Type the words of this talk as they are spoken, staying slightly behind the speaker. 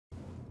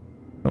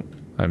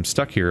I'm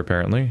stuck here,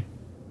 apparently.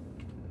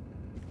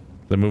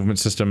 The movement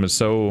system is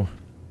so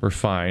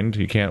refined,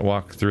 you can't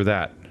walk through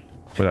that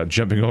without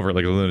jumping over it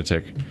like a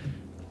lunatic.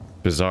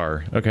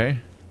 Bizarre. Okay.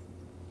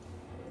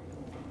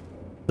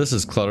 This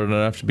is cluttered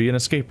enough to be an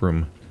escape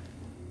room,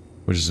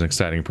 which is an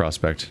exciting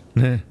prospect.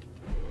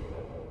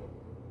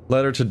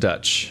 Letter to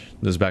Dutch.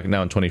 This is back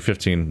now in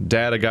 2015.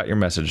 Dad, I got your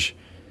message.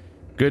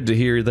 Good to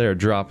hear they're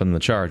dropping the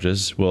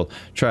charges. We'll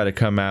try to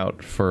come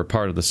out for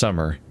part of the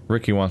summer.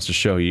 Ricky wants to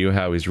show you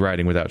how he's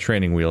riding without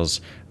training wheels,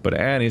 but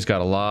Annie's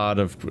got a lot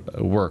of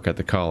work at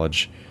the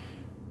college.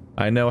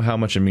 I know how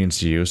much it means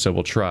to you, so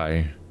we'll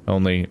try.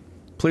 Only,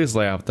 please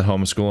lay off the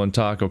homeschool and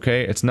talk,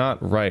 okay? It's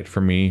not right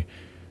for me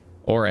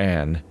or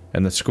Anne,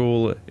 and the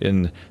school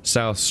in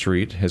South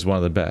Street is one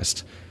of the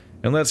best.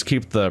 And let's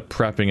keep the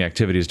prepping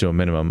activities to a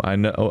minimum. I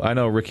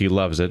know Ricky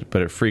loves it,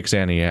 but it freaks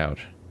Annie out.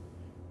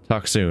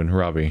 Talk soon,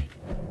 Robbie.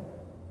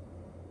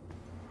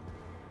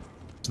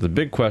 So the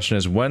big question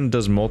is, when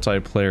does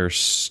multiplayer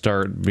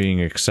start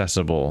being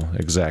accessible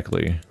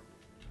exactly?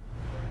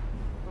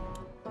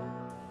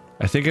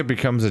 I think it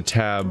becomes a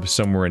tab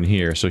somewhere in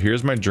here. So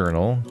here's my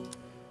journal.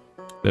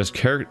 There's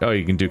character. Oh,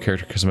 you can do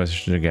character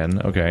customization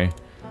again. Okay.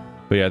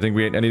 But yeah, I think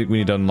we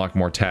need to unlock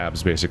more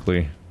tabs,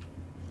 basically.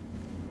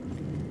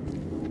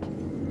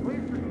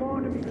 Please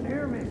respond if you can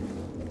hear me.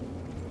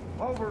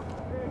 Over.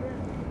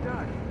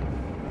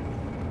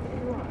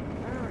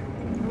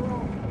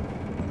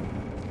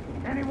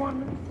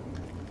 Anyone?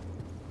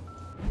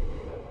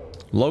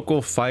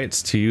 Local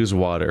fights to use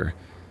water.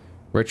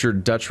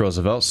 Richard Dutch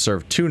Roosevelt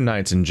served 2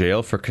 nights in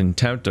jail for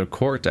contempt of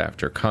court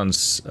after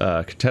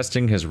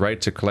contesting his right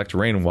to collect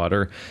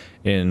rainwater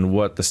in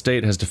what the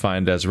state has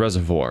defined as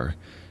reservoir.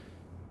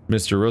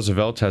 Mr.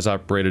 Roosevelt has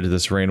operated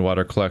this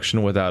rainwater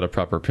collection without a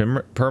proper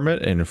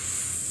permit in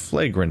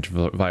flagrant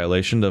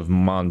violation of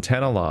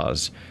Montana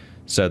laws,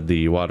 said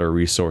the Water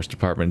Resource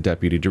Department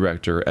Deputy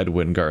Director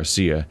Edwin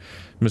Garcia.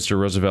 Mr.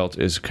 Roosevelt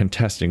is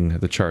contesting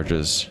the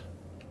charges.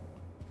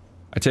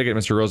 I take it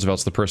Mr.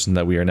 Roosevelt's the person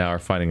that we are now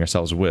finding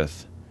ourselves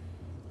with.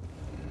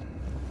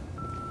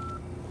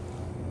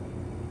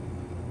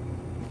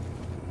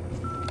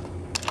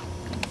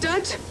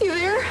 Dutch, you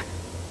there?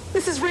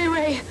 This is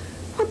Ray.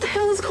 What the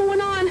hell is going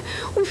on?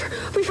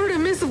 We've heard a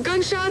miss of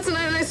gunshots, and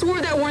I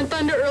swore that weren't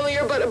thunder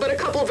earlier, but a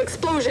couple of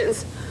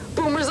explosions.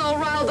 Boomer's all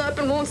riled up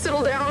and won't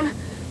settle down.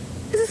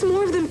 Is this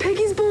more than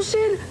Peggy's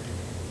bullshit?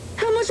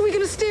 How much are we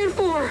gonna stand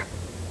for?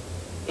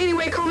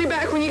 Anyway, call me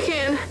back when you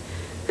can,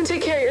 and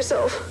take care of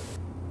yourself.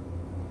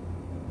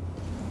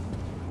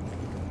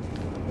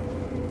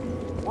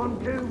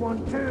 1 2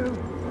 1 2.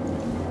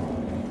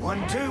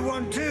 1 2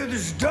 1 2. This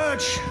is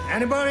Dutch.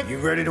 Anybody? You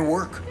ready to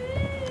work?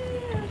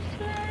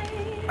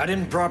 I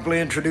didn't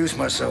properly introduce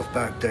myself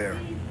back there.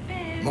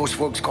 Most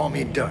folks call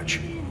me Dutch.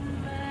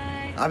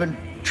 I've been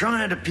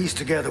trying to piece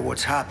together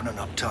what's happening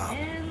up top.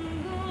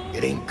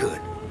 It ain't good.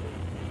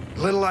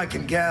 Little I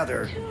can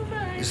gather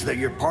is that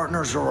your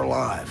partners are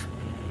alive.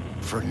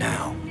 For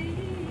now.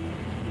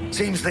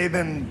 Seems they've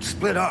been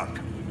split up.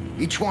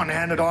 Each one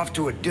handed off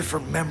to a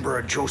different member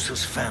of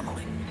Joseph's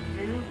family.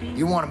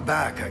 You want them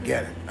back, I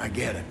get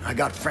it. I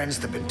got friends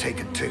that've been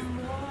taken too.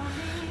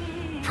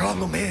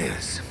 Problem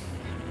is,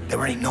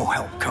 there ain't no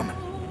help coming.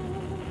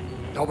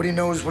 Nobody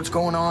knows what's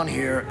going on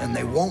here, and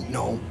they won't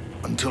know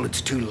until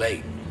it's too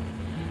late.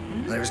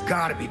 There's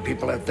gotta be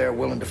people out there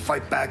willing to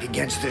fight back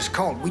against this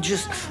cult.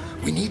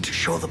 We need to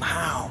show them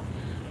how.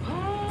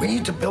 We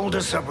need to build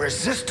us a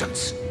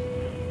resistance.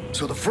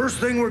 So the first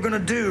thing we're gonna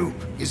do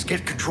is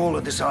get control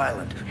of this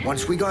island.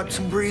 Once we got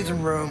some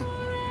breathing room,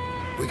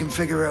 we can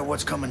figure out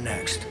what's coming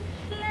next.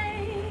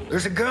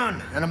 There's a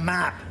gun and a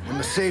map in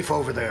the safe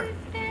over there.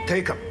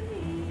 Take them.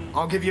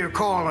 I'll give you a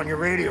call on your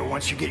radio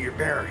once you get your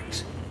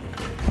bearings.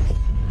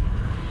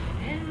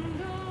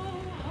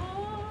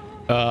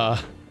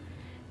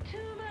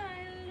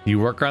 You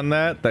work on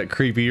that? That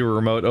creepy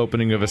remote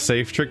opening of a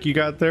safe trick you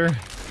got there?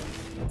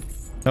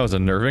 That was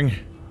unnerving.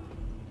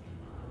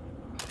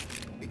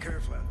 Be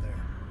careful out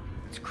there.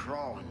 It's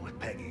crawling with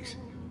Peggy's.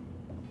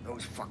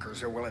 Those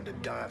fuckers are willing to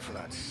die for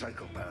that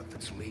psychopath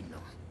that's leading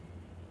them.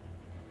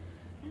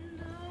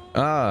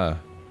 Ah.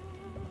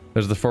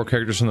 There's the 4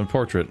 characters from the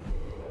portrait.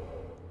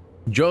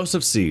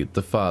 Joseph Seed,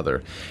 the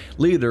father.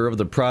 Leader of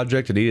the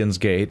project at Eden's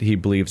Gate, he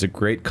believes a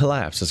great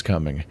collapse is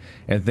coming,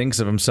 and thinks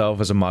of himself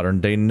as a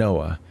modern-day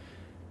Noah.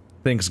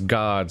 Thinks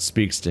God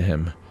speaks to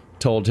him,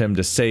 told him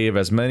to save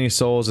as many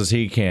souls as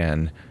he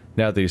can.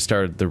 Now that he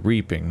started the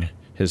reaping,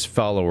 his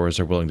followers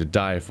are willing to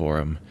die for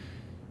him.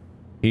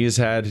 He's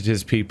had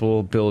his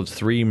people build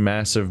 3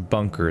 massive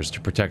bunkers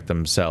to protect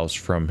themselves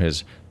from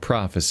his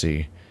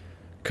prophecy.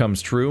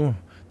 Comes true,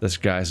 this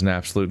guy's an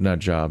absolute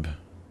nutjob.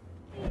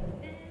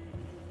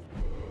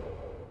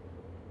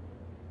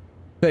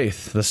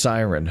 Faith, the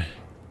siren.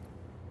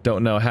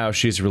 Don't know how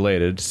she's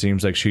related,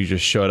 seems like she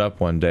just showed up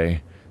one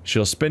day.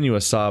 She'll spin you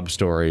a sob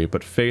story,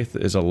 but Faith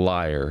is a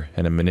liar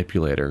and a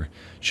manipulator.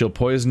 She'll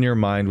poison your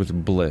mind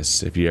with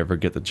bliss if you ever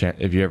give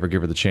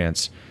her the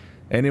chance.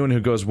 Anyone who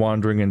goes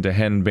wandering into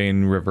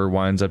Henbane River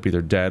winds up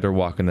either dead or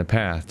walking the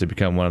path to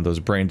become one of those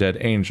brain-dead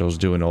angels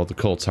doing all the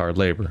cult's hard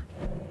labor.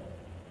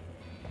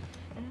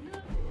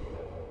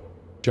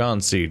 John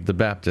Seed, the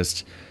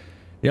Baptist,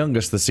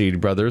 youngest of the Seed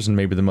brothers and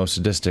maybe the most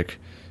sadistic,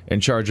 in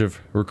charge of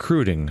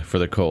recruiting for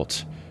the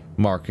cult.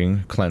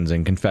 Marking,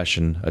 cleansing,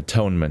 confession,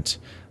 atonement.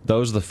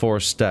 Those are the 4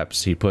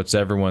 steps he puts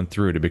everyone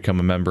through to become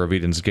a member of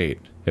Eden's Gate,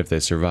 if they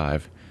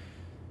survive.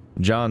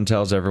 John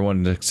tells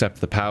everyone to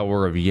accept the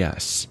power of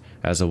yes,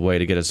 as a way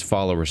to get his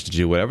followers to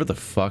do whatever the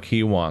fuck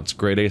he wants.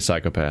 Grade A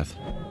psychopath.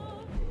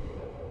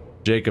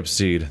 Jacob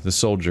Seed, the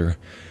soldier.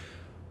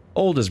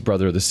 Oldest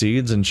brother of the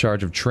Seeds, in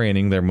charge of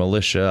training their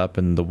militia up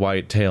in the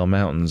Whitetail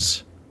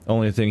Mountains.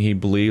 Only thing he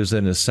believes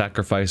in is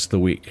sacrifice the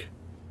weak.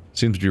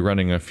 Seems to be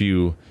running a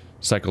few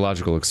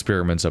psychological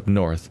experiments up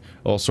north.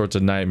 All sorts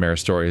of nightmare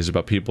stories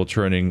about people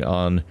turning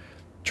on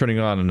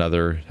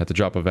another at the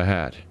drop of a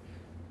hat.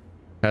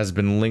 Has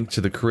been linked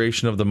to the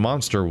creation of the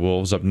monster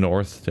wolves up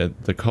north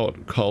that the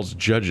cult calls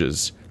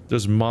judges.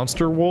 There's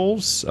monster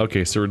wolves?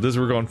 Okay, so we're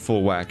going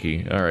full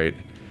wacky. Alright.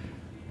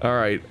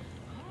 Alright.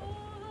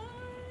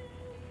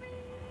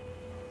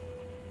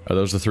 Are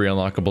those the 3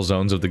 unlockable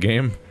zones of the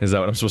game? Is that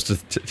what I'm supposed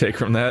to take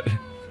from that?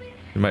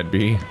 It might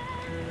be.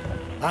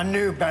 I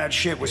knew bad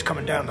shit was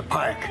coming down the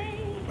pike,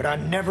 but I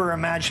never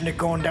imagined it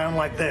going down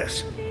like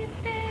this.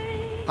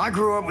 I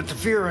grew up with the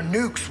fear of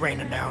nukes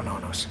raining down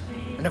on us.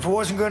 And if it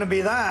wasn't going to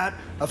be that,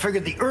 I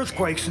figured the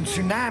earthquakes and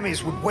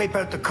tsunamis would wipe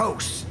out the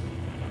coasts.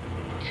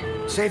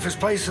 Safest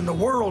place in the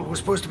world was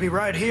supposed to be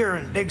right here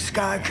in Big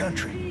Sky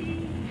Country.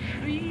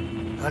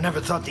 I never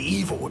thought the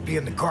evil would be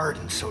in the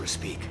garden, so to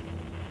speak.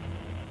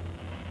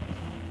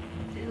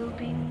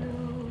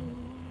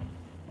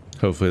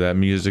 Hopefully that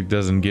music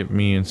doesn't get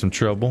me in some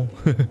trouble.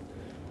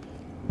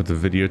 With the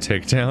video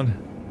takedown.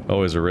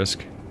 Always a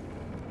risk.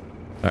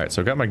 Alright,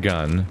 so I got my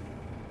gun.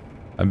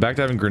 I'm back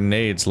to having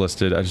grenades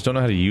listed. I just don't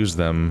know how to use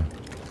them.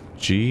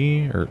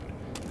 G? Or...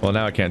 Well,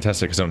 now I can't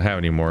test it because I don't have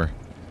any more.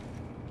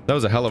 That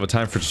was a hell of a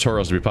time for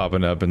tutorials to be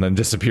popping up and then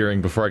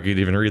disappearing before I could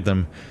even read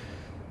them.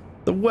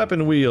 The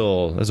weapon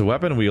wheel. There's a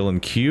weapon wheel in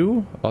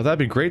Q? Oh, that'd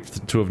be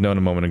great to have known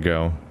a moment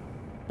ago.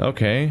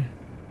 Okay.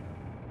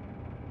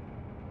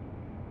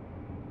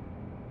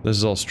 This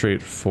is all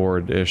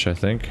straightforward-ish, I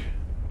think.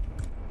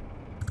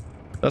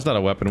 That's not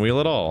a weapon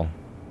wheel at all.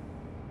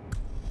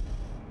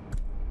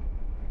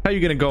 How are you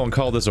gonna go and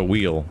call this a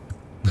wheel?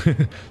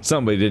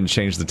 Somebody didn't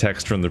change the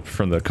text from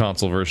the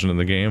console version of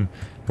the game,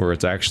 where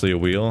it's actually a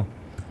wheel.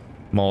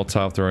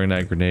 Molotov, throwing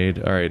that grenade.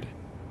 Alright.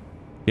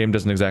 Game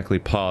doesn't exactly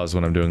pause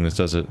when I'm doing this,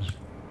 does it?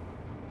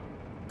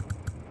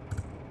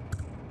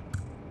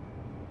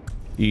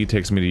 E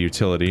takes me to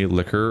utility.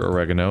 Liquor,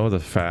 oregano, the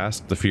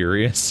fast, the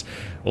furious,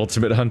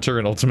 ultimate hunter,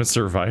 and ultimate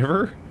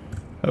survivor?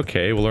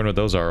 Okay, we'll learn what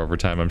those are over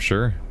time, I'm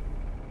sure.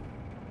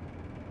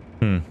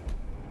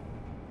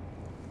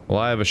 Well,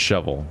 I have a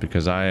shovel,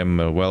 because I am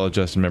a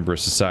well-adjusted member of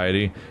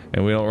society,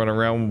 and we don't run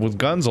around with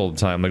guns all the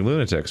time like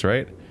lunatics,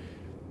 right?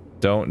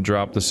 Don't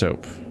drop the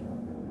soap.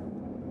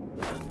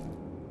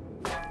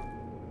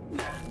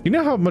 You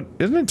know how much...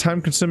 Isn't it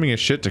time-consuming as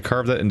shit to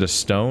carve that into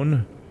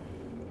stone?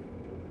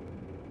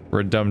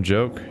 For a dumb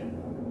joke?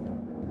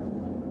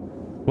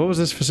 What was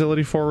this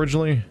facility for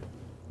originally?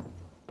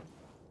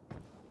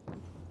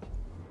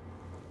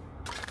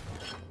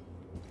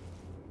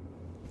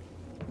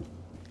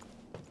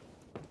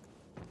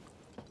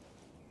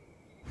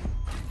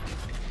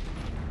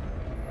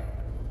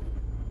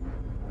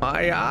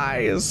 My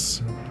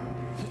eyes!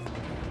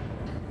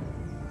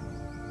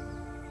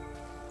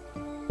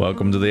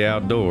 Welcome to the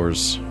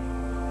outdoors.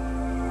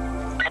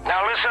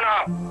 Now listen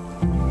up.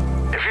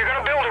 If you're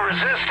gonna build a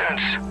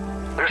resistance,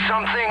 there's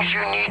some things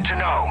you need to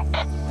know.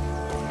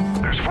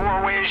 There's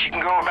 4 ways you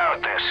can go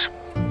about this.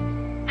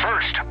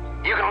 First,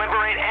 you can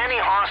liberate any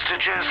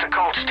hostages the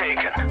cult's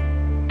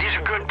taken. These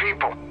are good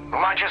people who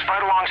might just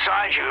fight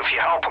alongside you if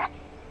you help them.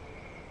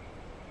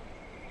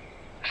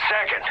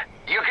 Second,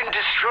 you can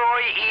destroy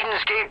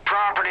Eden's Gate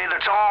property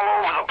that's all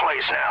over the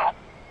place now.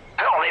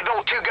 Hell, they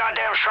built 2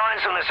 goddamn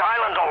shrines on this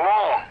island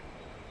alone.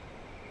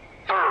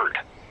 Third,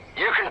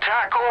 you can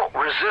tackle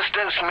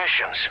resistance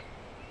missions.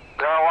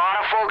 There are a lot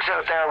of folks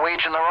out there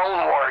waging their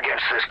own war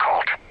against this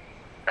cult,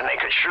 and they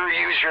could sure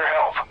use your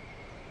help.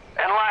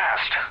 And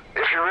last,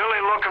 if you're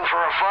really looking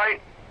for a fight,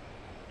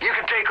 you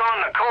can take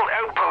on the cult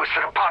outposts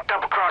that have popped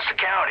up across the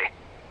county.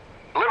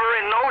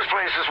 Liberating those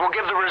places will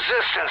give the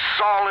resistance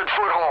solid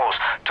footholds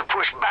to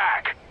push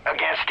back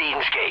against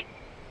Eden's Gate.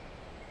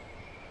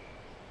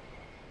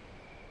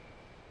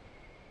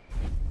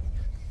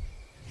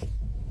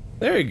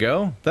 There you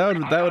go. That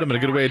would have been a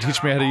good way to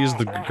teach me how to use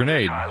the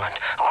grenade.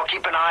 I'll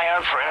keep an eye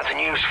out for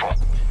anything useful.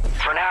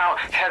 For now,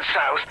 head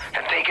south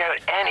and take out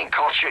any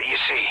cult shit you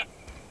see.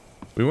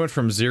 We went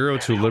from 0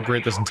 to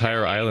liberate this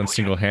entire island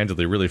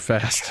single-handedly really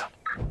fast.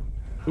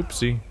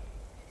 Oopsie.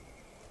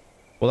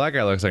 Well, that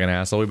guy looks like an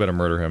asshole. We better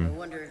murder him. I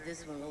wonder if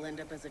this one will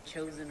end up as a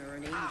chosen or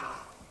an angel.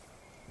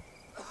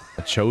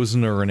 A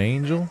chosen or an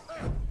angel?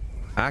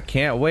 I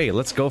can't wait.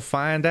 Let's go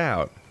find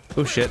out.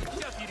 Oh shit.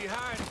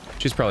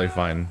 She's probably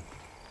fine.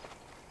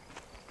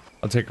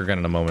 I'll take her gun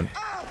in a moment.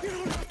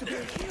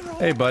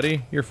 Hey,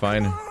 buddy. You're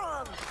fine.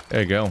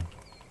 There you go.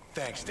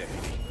 Thanks, Dave.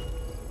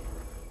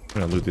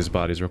 I'm gonna loot these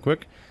bodies real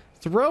quick.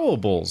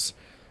 Throwables.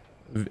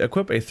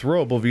 Equip a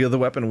throwable via the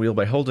weapon wheel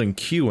by holding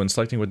Q and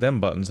selecting with them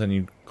buttons. Then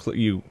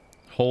you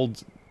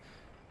hold...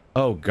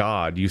 Oh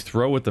god, you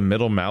throw with the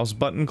middle mouse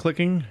button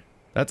clicking?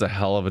 That's a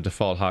hell of a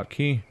default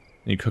hotkey.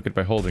 And you cook it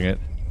by holding it.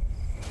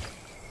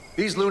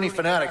 These loony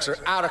fanatics are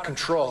out of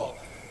control.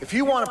 If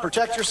you want to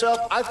protect yourself,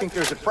 I think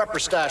there's a prepper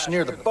stash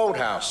near the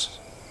boathouse.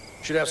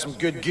 Should have some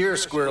good gear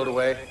squirreled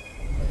away.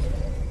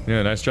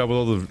 Yeah, nice job with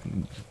all the...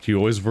 Do you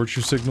always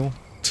virtue signal?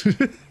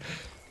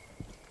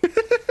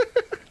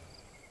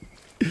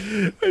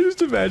 I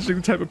just imagine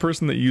the type of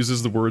person that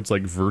uses the words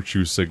like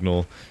virtue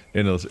signal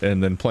and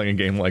then playing a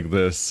game like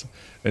this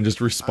and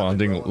just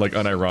responding like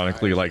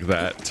unironically like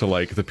that to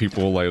like the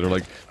people like they're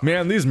like,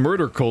 man, these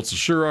murder cults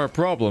sure are a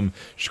problem.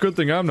 It's a good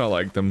thing I'm not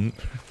like them.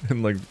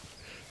 And like,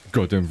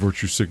 goddamn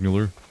virtue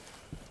signaler.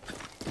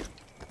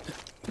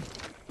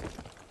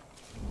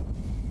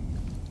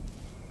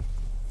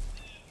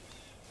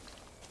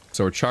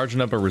 So we're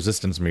charging up a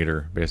resistance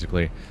meter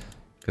basically,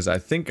 because I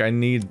think I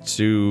need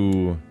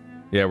to.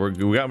 Yeah,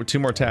 we got 2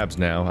 more tabs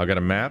now. I got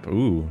a map.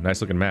 Ooh, nice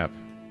looking map.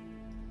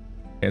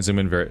 Can't zoom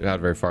in not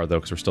very far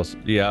though, because we're still.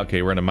 Yeah,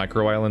 okay, we're in a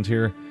micro island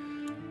here.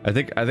 I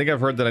think I've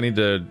heard that I need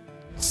to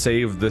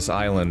save this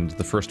island,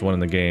 the first one in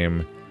the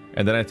game,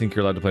 and then I think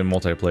you're allowed to play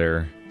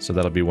multiplayer. So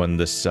that'll be when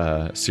this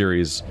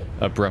series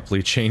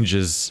abruptly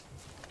changes.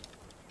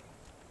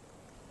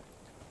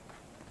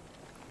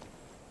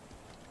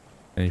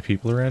 Any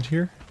people around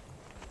here?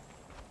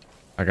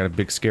 I got a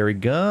big scary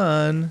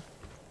gun.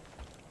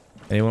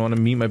 Anyone want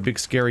to meet my big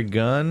scary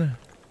gun?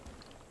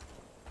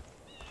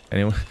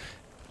 Anyone?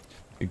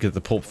 You get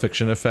the Pulp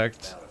Fiction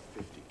effect.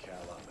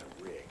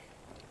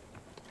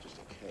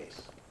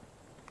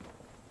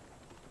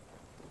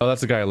 Oh,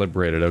 that's the guy I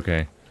liberated.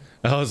 Okay.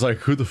 I was like,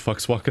 who the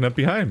fuck's walking up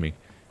behind me?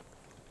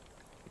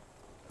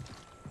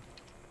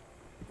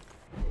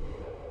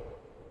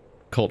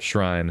 Cult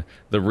Shrine.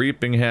 The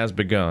reaping has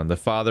begun. The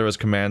Father has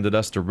commanded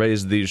us to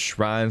raise these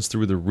shrines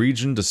through the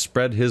region to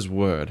spread his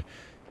word.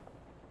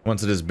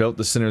 Once it is built,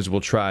 the sinners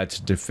will try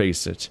to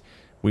deface it.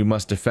 We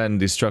must defend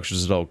these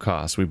structures at all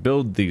costs. We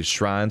build these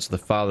shrines so the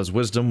Father's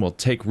wisdom will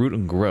take root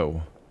and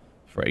grow.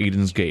 For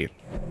Eden's Gate.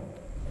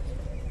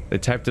 They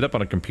typed it up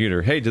on a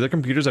computer. Hey, do the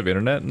computers have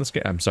internet in this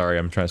game? I'm sorry,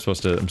 I'm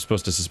supposed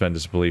to suspend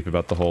disbelief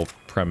about the whole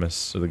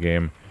premise of the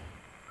game.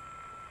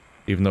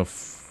 Even though...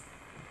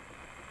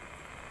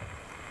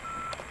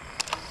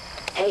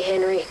 Hey,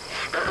 Henry.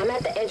 I'm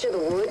at the edge of the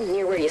wood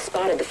near where you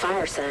spotted the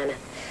fire sign.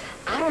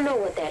 I don't know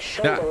what that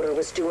showboater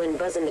was doing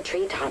buzzing the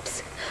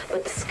treetops,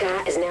 but the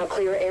sky is now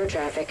clear of air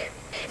traffic.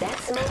 That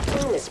smoke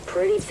plume is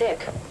pretty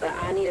thick, but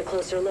I need a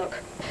closer look.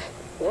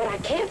 What I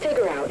can't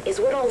figure out is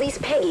what all these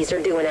Peggies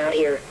are doing out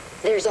here.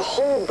 There's a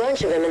whole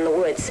bunch of them in the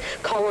woods,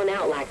 calling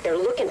out like they're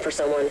looking for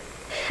someone.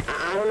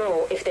 I don't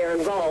know if they're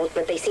involved,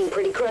 but they seem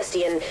pretty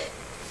crusty and...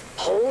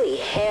 Holy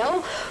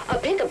hell! A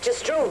pickup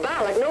just drove by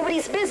like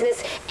nobody's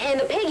business, and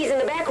the Peggies in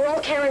the back are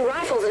all carrying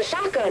rifles and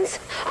shotguns.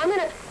 I'm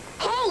gonna...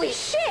 Holy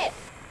shit!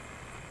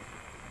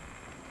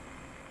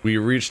 We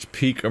reached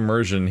peak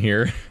immersion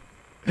here.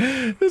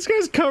 This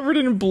guy's covered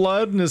in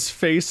blood and his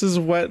face is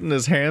wet and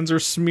his hands are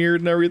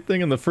smeared and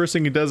everything, and the first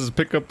thing he does is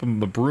pick up a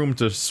broom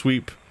to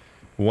sweep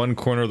one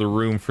corner of the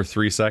room for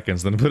 3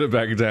 seconds, then put it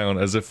back down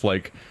as if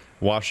like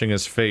washing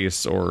his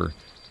face or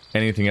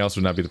anything else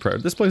would not be the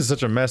priority. This place is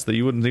such a mess that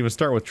you wouldn't even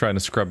start with trying to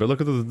scrub it. Look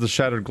at the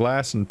shattered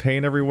glass and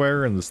paint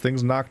everywhere and this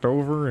thing's knocked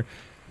over.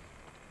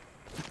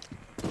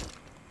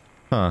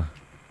 Huh.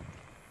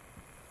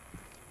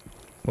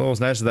 Well, it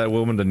was nice of that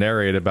woman to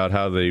narrate about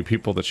how the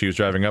people that she was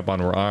driving up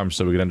on were armed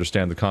so we could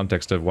understand the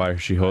context of why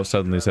she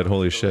suddenly said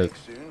holy shit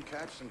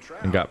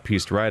and got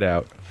pieced right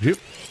out. Yep.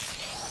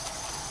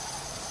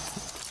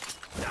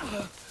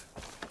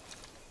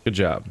 Good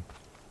job.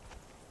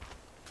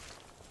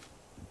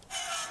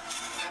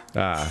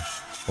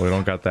 Ah, well, we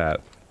don't got that.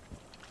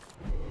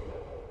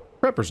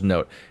 Prepper's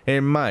note. Hey,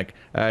 Mike,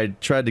 I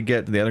tried to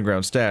get to the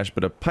underground stash,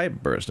 but a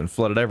pipe burst and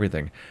flooded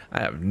everything.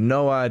 I have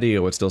no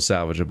idea what's still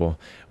salvageable.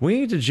 We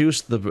need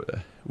juice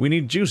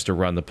to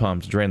run the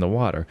pump to drain the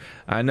water.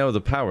 I know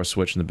the power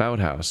switch in the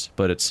boathouse,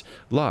 but it's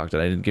locked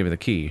and I didn't give you the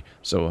key,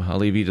 so I'll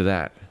leave you to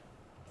that.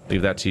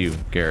 Leave that to you,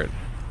 Garrett.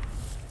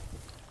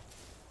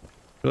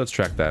 Let's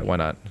track that, why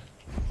not?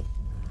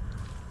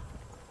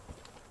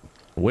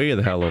 Way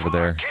the hell over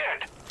there.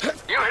 Kid,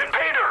 you hit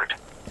pay dirt.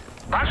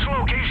 That's the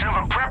location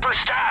of a prepper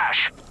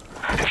stash.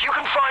 If you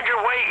can find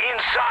your way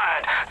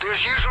inside,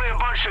 there's usually a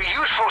bunch of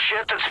useful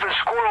shit that's been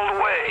squirreled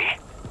away.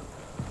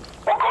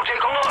 Or go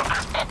take a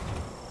look.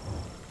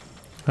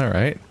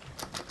 Alright.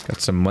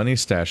 Got some money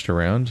stashed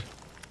around.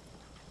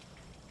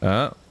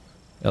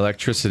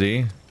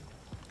 Electricity.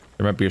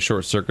 There might be a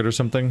short circuit or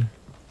something.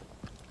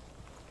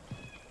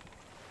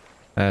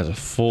 That has a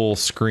full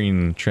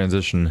screen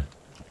transition.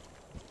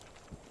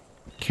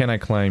 Can I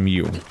climb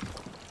you?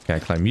 Can I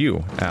climb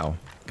you? Ow.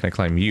 Can I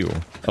climb you?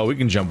 Oh, we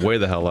can jump way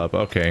the hell up.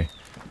 Okay.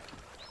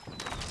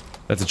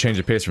 That's a change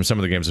of pace from some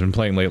of the games I've been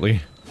playing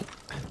lately.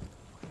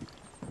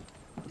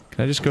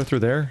 Can I just go through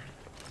there?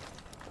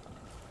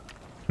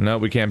 No,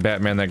 we can't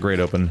Batman that grate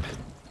open.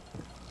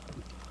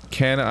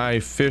 Can I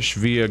fish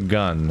via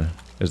gun?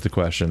 Is the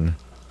question.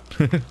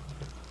 I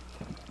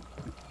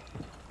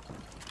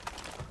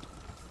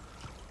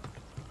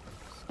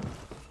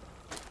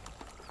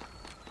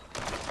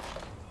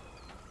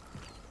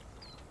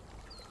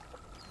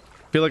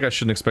feel like I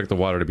shouldn't expect the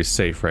water to be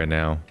safe right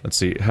now. Let's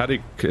see. How do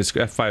you... Is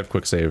F5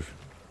 quick save?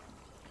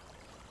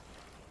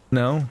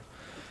 No?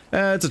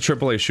 It's a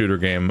AAA shooter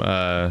game.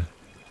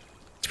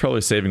 It's probably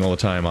saving all the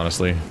time,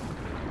 honestly.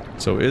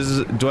 So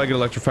do I get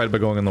electrified by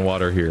going in the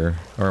water here?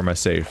 Or am I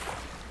safe?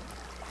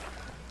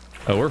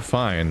 Oh, we're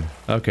fine.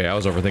 Okay, I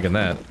was overthinking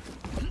that.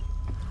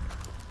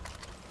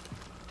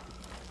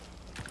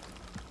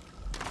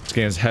 This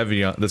game's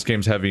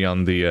heavy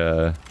on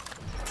the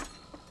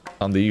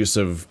use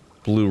of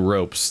blue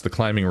ropes, the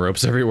climbing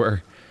ropes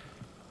everywhere.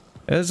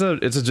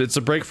 It's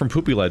a break from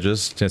poopy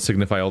ledges to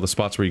signify all the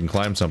spots where you can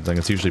climb something.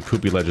 It's usually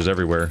poopy ledges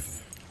everywhere.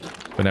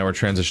 But now we're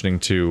transitioning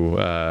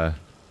to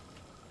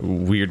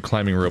weird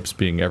climbing ropes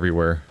being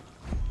everywhere.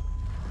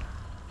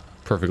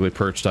 Perfectly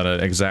perched on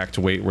an exact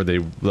weight where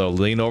they'll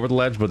lean over the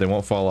ledge but they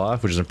won't fall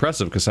off, which is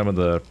impressive because some of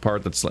the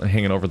part that's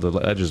hanging over the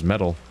ledge is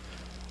metal.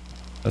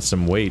 That's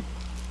some weight.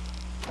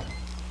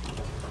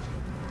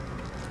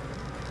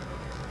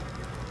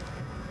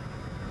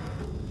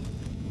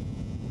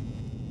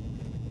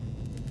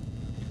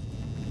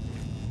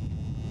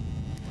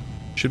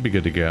 Should be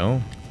good to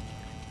go.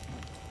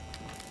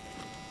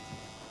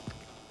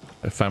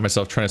 I find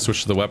myself trying to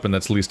switch to the weapon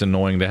that's least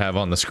annoying to have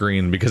on the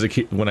screen because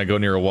when I go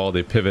near a wall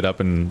they pivot up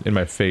in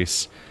my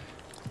face.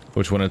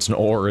 Which when it's an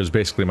ore is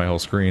basically my whole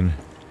screen.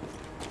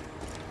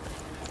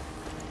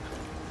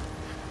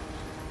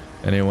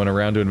 Anyone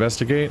around to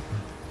investigate?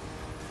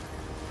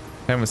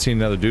 Haven't seen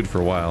another dude for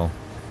a while.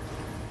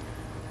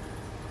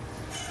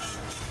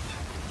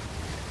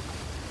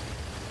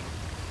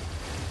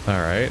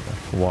 Alright,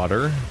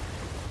 water.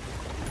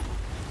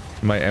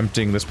 Am I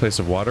emptying this place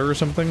of water or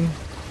something?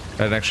 I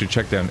didn't actually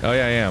check down. Oh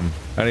yeah, I am.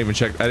 I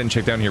didn't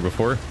check down here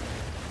before.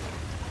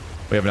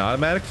 We have an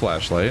automatic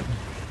flashlight.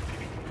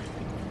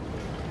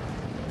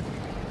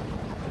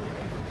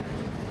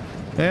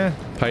 Eh,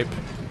 pipe.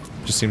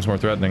 Just seems more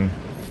threatening.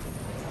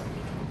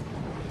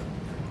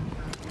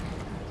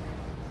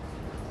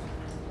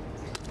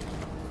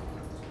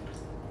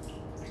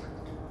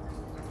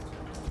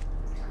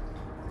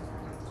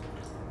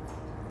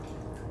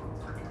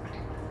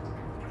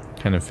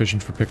 Kind of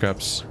efficient for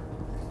pickups.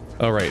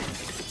 Oh, right.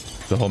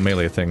 The whole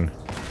melee thing.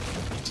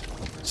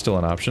 Still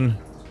an option.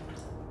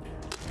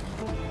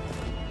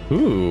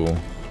 Ooh.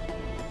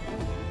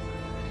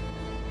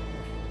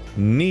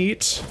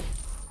 Neat.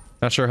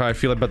 Not sure how I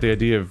feel about the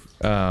idea of,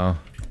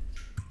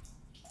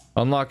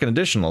 unlock an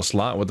additional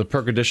slot with the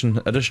perk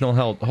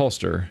additional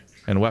holster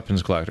and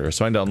weapons collector.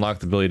 So I need to unlock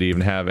the ability to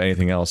even have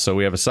anything else. So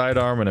we have a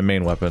sidearm and a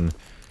main weapon.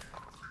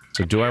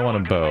 So do I want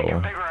a bow? To make a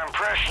bigger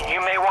impression, you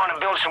may want to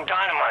build some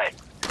dynamite.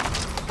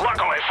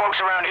 Luckily, folks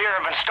around here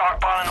have been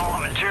stockpiling all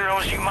the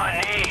materials you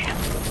might need.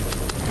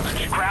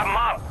 Just grab them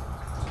up.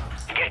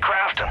 Get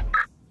crafting.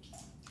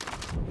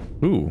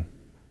 Ooh.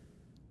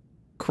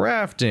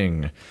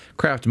 Crafting.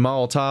 Craft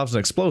Molotovs and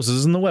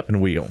explosives in the weapon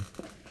wheel.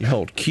 You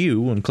hold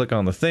Q and click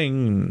on the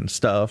thing and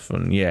stuff,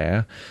 and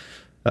yeah.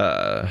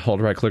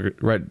 Hold right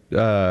click, right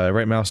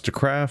mouse to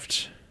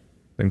craft.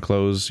 Then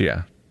close,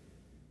 yeah.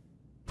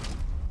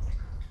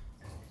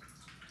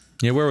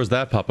 Yeah, where was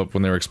that pop-up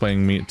when they were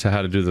explaining me to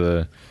how to do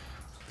the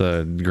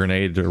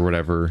grenade or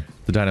whatever,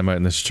 the dynamite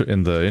in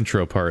the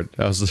intro part?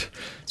 I was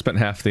spent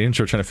half the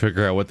intro trying to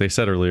figure out what they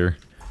said earlier.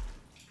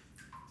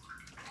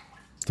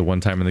 It's the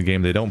one time in the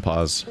game they don't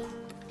pause.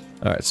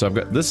 Alright, so I've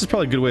got... This is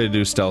probably a good way to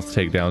do stealth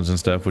takedowns and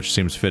stuff, which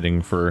seems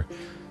fitting for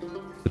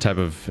the type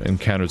of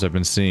encounters I've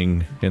been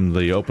seeing in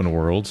the open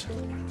world.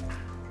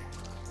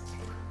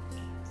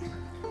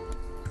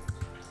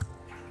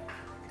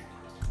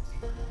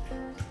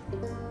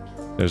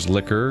 There's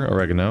liquor,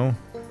 oregano.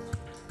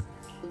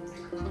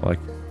 Like,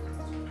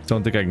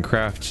 don't think I can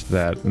craft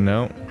that.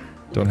 No,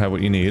 don't have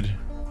what you need.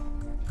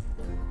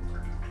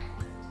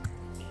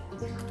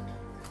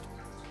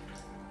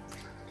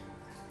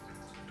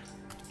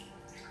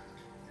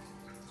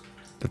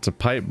 That's a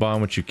pipe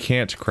bomb, which you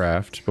can't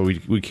craft, but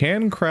we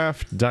can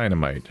craft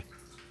dynamite.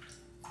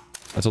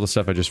 That's all the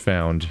stuff I just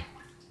found.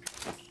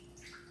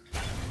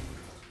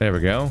 There we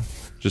go.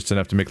 Just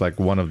enough to make like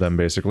one of them,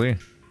 basically.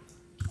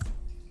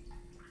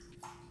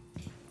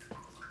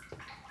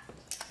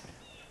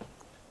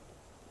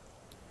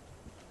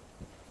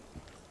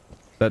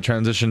 That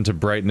transition to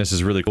brightness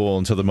is really cool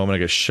until the moment I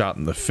get shot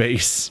in the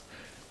face.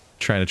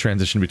 Trying to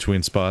transition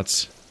between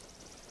spots.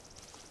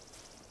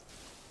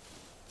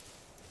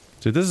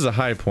 Dude, this is a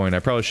high point. I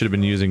probably should have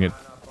been using it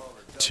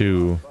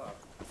to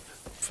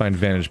find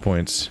vantage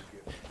points.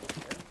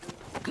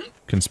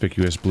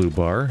 Conspicuous blue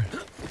bar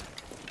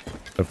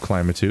of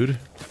climatude.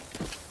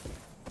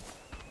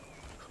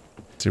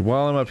 See,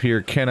 while I'm up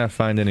here, can I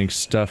find any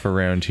stuff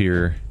around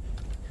here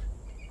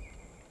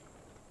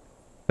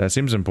That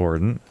seems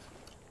important.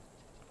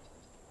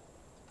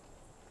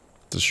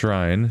 It's a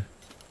shrine.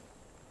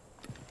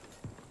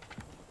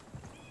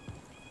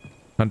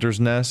 Hunter's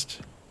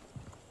nest.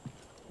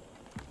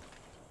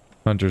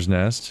 Hunter's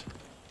nest.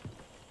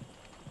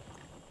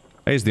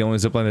 I used the only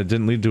zipline that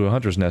didn't lead to a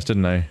hunter's nest,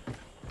 didn't I?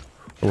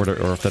 Or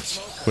whatever, or if that's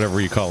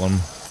whatever you call them.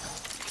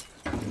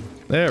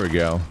 There we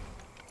go.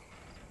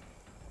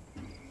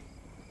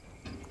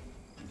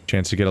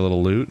 Chance to get a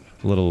little loot,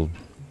 a little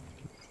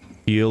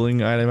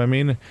healing item. I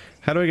mean,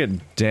 how do I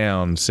get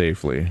down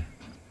safely?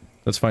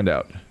 Let's find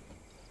out.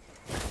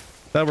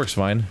 That works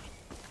fine.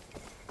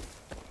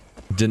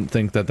 Didn't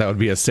think that that would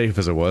be as safe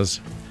as it was.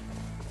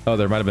 Oh,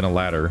 there might have been a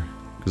ladder,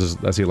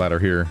 because I see a ladder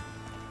here.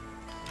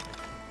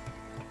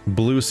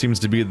 Blue seems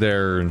to be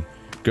their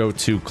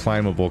go-to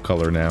climbable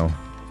color now.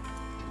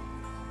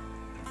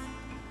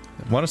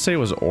 I want to say it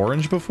was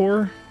orange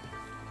before?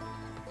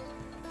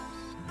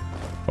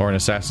 Or in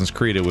Assassin's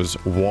Creed it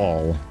was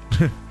wall.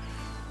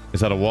 Is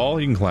that a wall?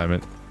 You can climb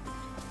it.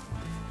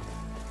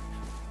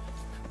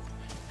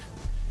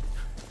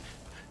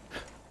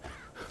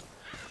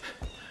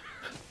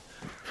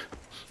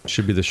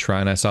 Should be the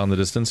shrine I saw in the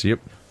distance. Yep.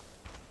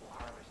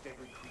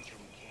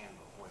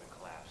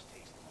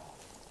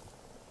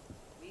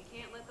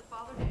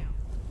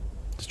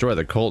 Destroy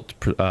the cult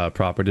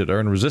property to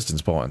earn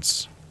resistance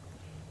points.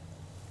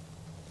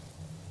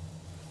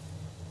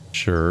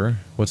 Sure.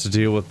 What's the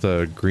deal with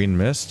the green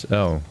mist?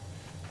 Oh.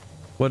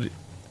 What?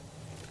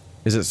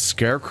 Is it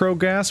scarecrow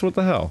gas? What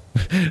the hell?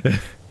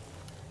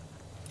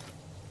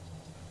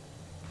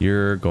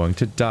 You're going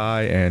to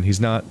die, and he's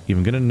not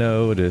even gonna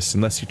notice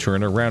unless you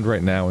turn around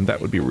right now, and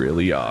that would be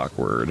really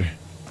awkward.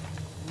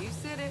 You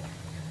said it.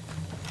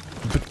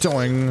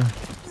 Ba-doing.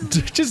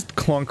 Just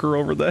clunk her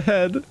over the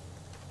head.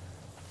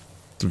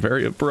 It's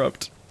very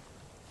abrupt.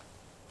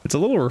 It's a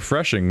little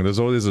refreshing. There's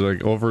all these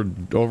like over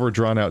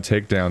drawn out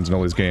takedowns in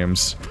all these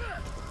games.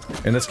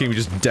 In this game, you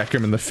just deck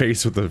him in the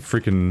face with a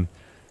freaking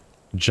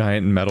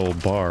giant metal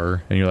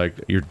bar, and you're like,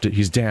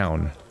 he's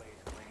down.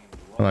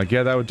 I'm like,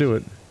 yeah, that would do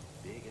it.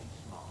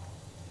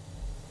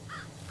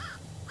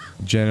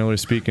 Generally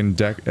speaking,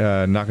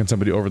 knocking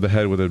somebody over the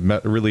head with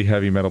a really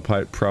heavy metal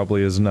pipe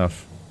probably is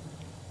enough.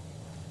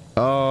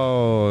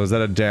 Oh, is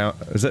that a down?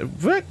 Is that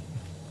what? Is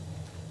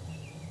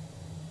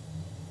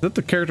that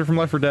the character from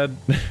Left 4 Dead?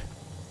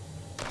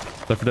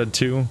 Left 4 Dead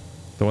 2?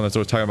 The one that's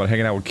always talking about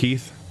hanging out with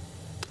Keith?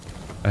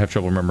 I have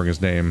trouble remembering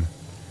his name.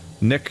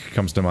 Nick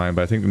comes to mind,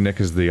 but I think Nick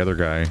is the other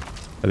guy.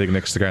 I think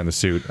Nick's the guy in the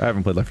suit. I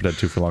haven't played Left 4 Dead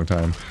 2 for a long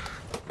time.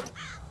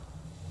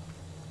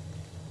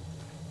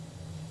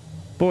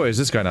 Boy, is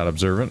this guy not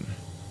observant.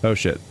 Oh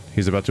shit,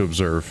 he's about to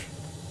observe.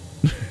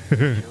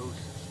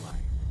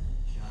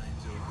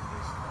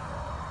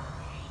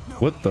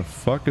 What the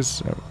fuck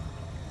is...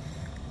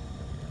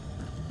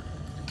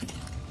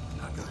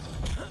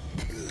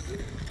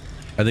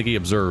 I think he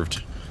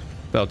observed.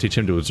 That'll teach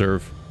him to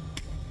observe.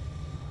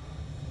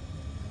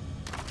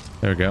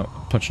 There we go.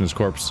 Punching his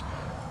corpse.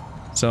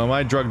 So am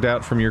I drugged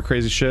out from your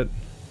crazy shit?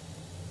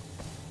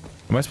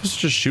 Am I supposed to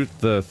just shoot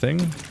the thing?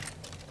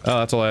 Oh,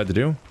 that's all I had to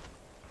do?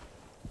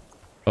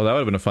 Oh, that would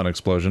have been a fun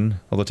explosion.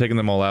 Although taking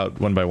them all out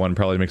one by one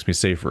probably makes me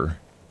safer.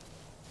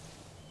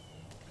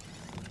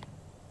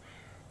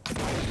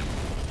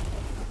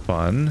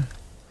 Fun.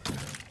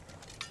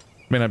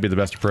 May not be the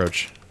best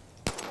approach.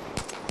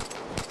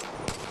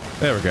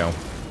 There we go.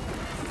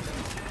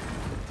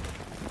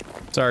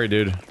 Sorry,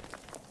 dude.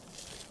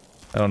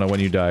 I don't know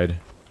when you died.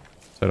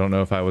 So I don't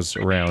know if I was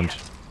around.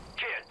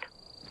 Kid,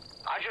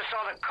 I just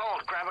saw the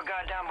cult grab a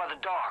guy down by the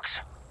docks.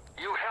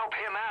 You help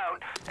him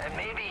out, and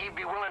maybe he'd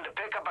be willing to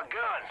pick up a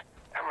gun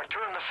and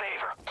return the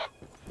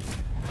favor.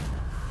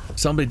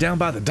 Somebody down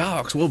by the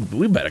docks? Well,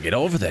 we better get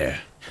over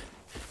there.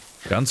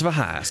 Guns for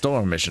hire,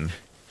 storm mission.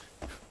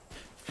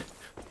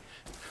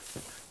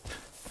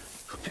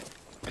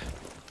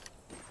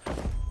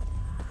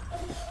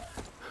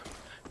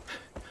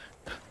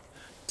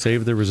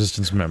 Save the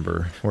resistance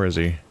member. Where is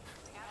he?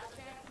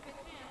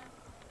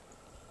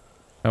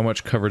 How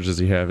much coverage does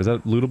he have? Is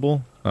that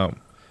lootable? Oh,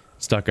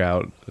 stuck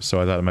out,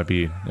 so I thought it might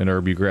be an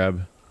herb you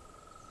grab.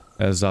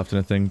 As often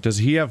a thing. Does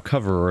he have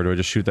cover, or do I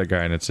just shoot that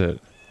guy and it's it?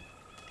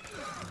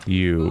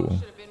 You.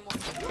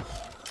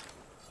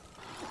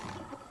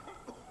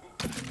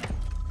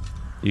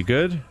 You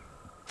good?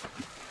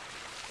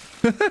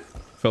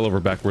 Fell over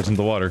backwards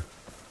into the water.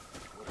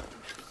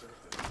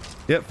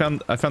 Yep,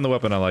 I found the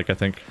weapon I like, I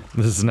think.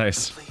 This is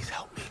nice. Please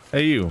help me.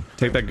 Hey you,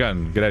 take that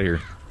gun. Get out of here.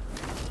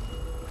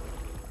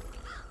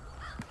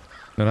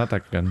 No, not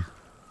that gun.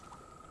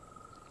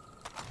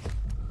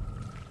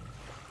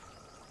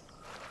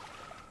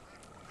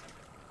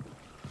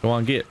 Go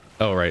on, get.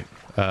 Oh, right.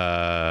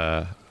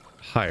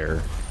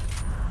 Higher.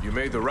 You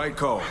made the right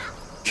call.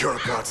 You're a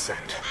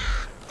godsend.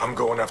 I'm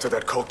going after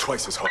that cult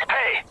twice as hard.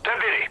 Hey,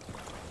 deputy.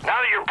 Now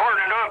that you're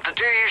partnered up, the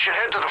two of you should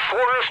head to the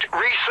Forest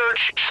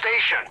Research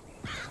Station.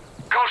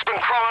 Cult's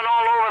been crawling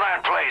all over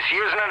that place,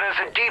 using it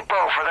as a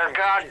depot for their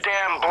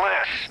goddamn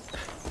bliss.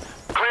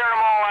 Clear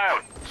them all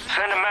out.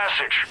 Send a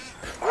message.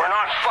 We're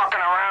not fucking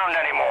around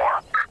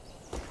anymore.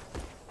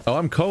 Oh,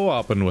 I'm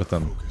co-oping with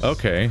them.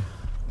 Okay.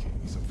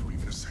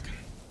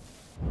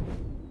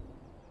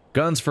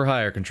 Guns for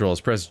hire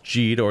controls. Press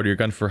G to order your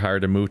gun for hire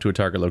to move to a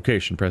target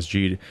location. Press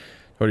G to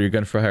order your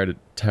gun for hire to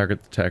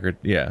target the target.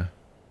 Yeah.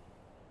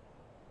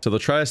 So they'll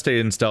try to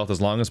stay in stealth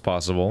as long as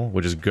possible,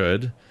 which is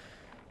good.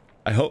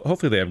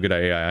 Hopefully they have good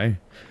AI.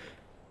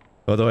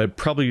 Although I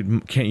probably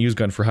can't use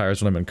gun for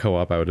hires when I'm in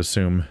co-op, I would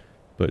assume.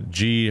 But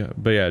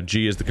yeah,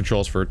 G is the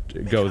controls for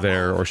go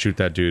there or shoot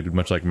that dude,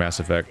 much like Mass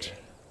Effect.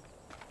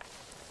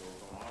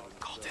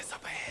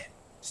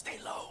 Stay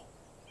low.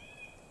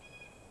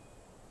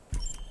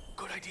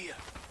 Good idea.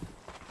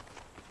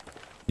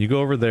 You go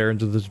over there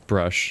into this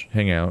brush,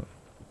 hang out.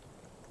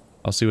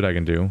 I'll see what I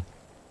can do.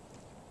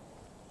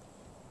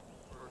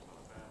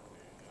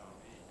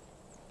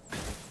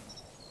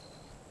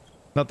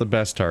 Not the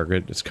best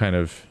target, it's kind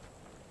of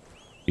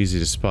easy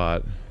to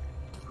spot.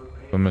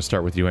 I'm gonna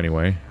start with you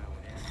anyway.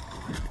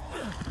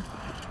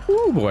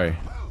 Ooh boy.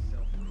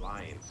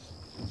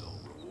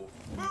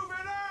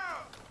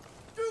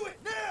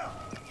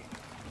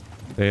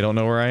 They don't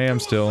know where I am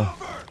still.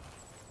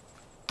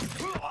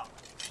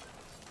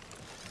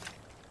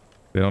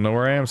 They don't know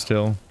where I am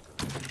still.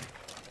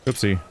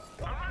 Oopsie.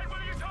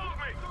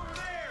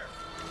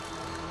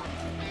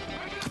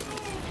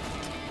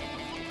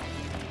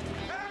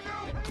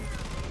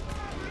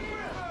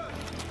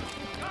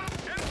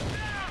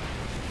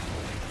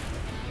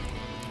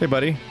 Hey,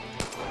 buddy.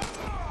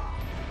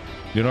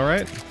 Doing all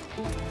right?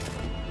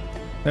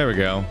 There we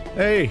go.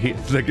 Hey,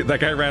 that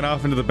guy ran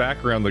off into the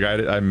background, the guy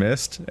that I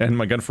missed, and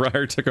my gun for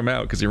hire took him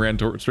out because he ran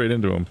straight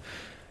into him.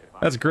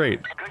 That's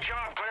great. Good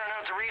job clearing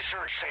out the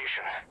research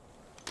station.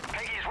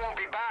 Piggies won't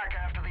be back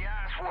after the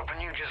ass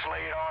whooping you just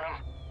laid on them.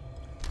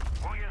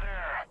 While you're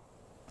there,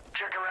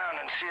 check around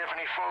and see if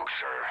any folks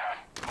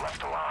are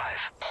left alive.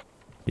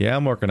 Yeah,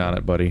 I'm working on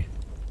it, buddy.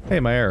 Hey,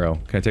 my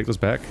arrow. Can I take this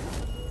back?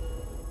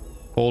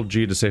 Hold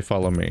G to say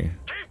follow me.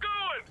 Keep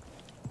going.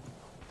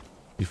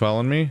 You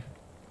following me?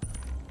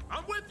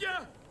 I'm with you.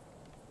 How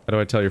do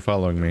I tell you're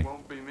following me? It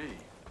won't be me,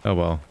 Oh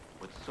well.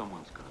 but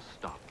someone's gonna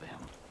stop them.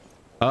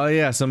 Oh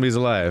yeah, somebody's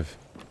alive.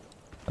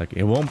 Like,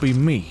 it won't be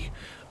me,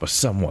 but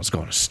someone's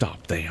gonna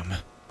stop them.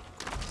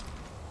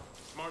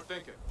 Smart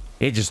thinking.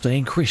 It just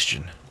ain't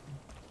Christian.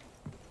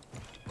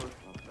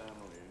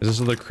 Is this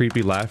another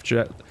creepy laugh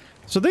jet?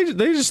 So they're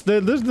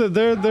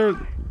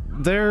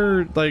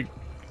like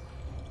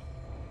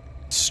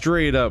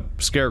straight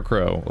up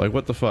scarecrow. Like,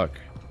 what the fuck?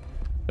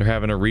 They're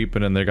having a reap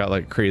and then they got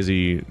like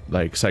crazy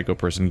like psycho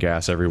person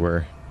gas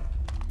everywhere.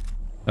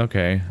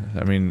 Okay,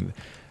 I mean,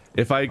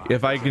 if I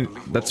can,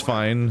 that's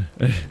fine.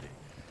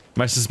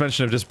 My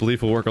suspension of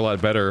disbelief will work a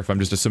lot better if I'm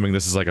just assuming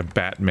this is like a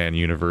Batman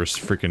universe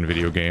freaking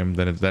video game.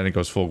 Then it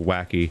goes full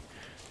wacky.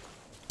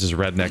 This is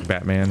redneck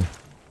Batman.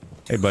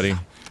 Hey, buddy.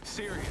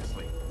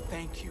 Seriously,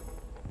 thank you.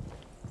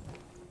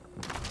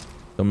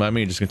 Don't mind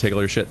me, just gonna take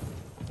all your shit.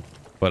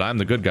 But I'm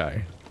the good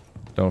guy.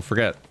 Don't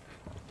forget.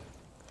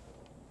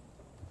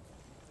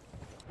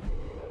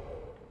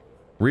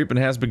 Reaping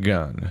has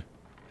begun.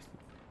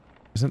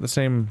 Isn't it the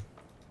same?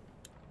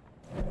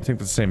 I think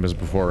that's the same as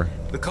before.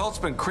 The cult's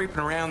been creeping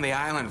around the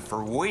island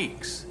for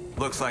weeks.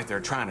 Looks like they're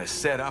trying to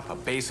set up a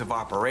base of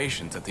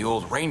operations at the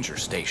old ranger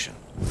station.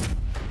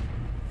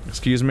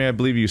 Excuse me, I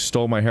believe you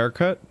stole my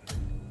haircut?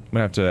 I'm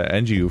gonna have to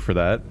end you for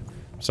that.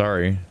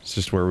 Sorry, it's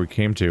just where we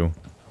came to.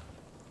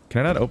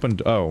 Can I not open...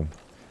 Oh.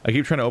 I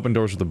keep trying to open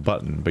doors with a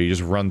button, but you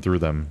just run through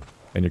them,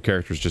 and your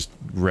character's just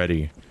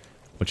ready.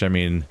 Which, I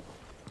mean,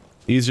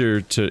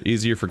 easier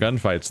for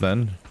gunfights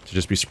then, to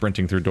just be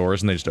sprinting through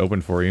doors and they just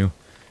open for you.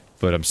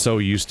 But I'm so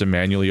used to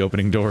manually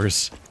opening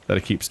doors that I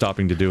keep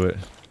stopping to do it.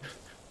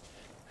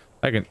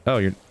 I can... Oh,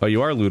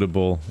 you are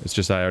lootable, it's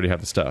just I already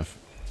have the stuff.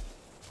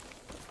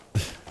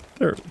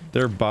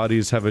 Their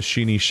bodies have a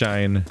sheeny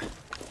shine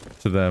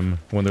to them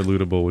when they're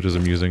lootable, which is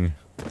amusing.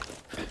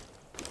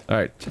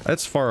 Alright,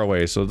 that's far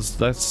away, so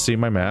let's see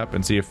my map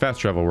and see if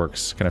fast travel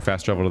works. Can I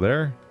fast travel to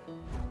there?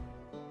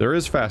 There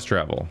is fast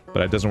travel,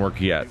 but it doesn't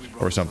work yet,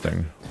 or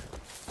something.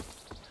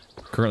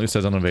 Currently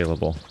says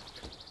unavailable.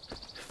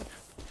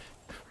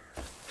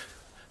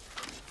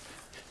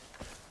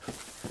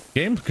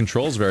 Game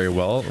controls very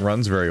well,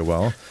 runs very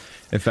well.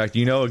 In fact,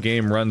 you know a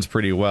game runs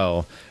pretty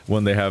well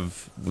when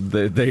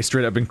they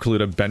straight up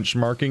include a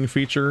benchmarking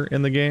feature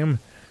in the game.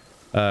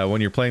 When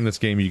you're playing this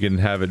game, you can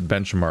have it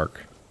benchmark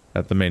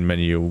at the main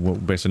menu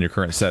based on your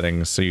current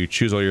settings. So you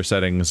choose all your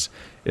settings,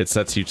 it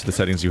sets you to the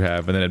settings you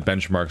have, and then it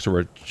benchmarks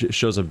where it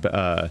shows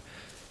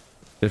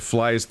it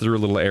flies through a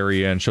little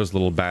area and shows a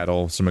little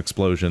battle, some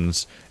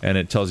explosions, and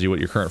it tells you what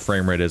your current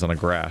frame rate is on a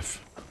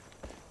graph.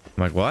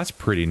 I'm like, well, that's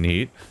pretty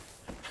neat.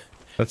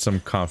 That's some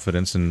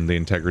confidence in the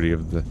integrity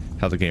of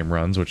how the game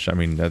runs, which, I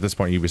mean, at this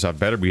point Ubisoft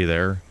better be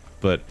there,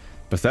 but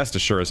Bethesda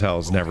sure as hell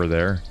is never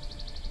there.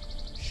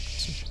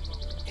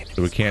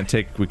 So we can't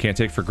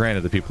take for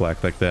granted that people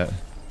act like that.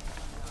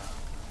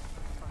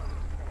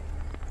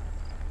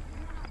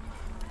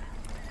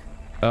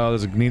 Oh,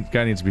 there's a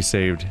guy needs to be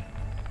saved.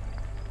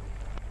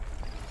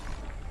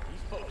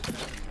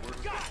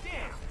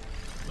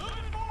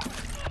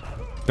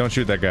 Don't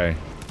shoot that guy.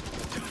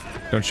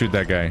 Don't shoot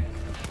that guy.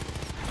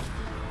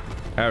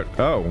 Out.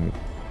 Oh.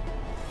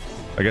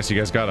 I guess you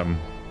guys got him.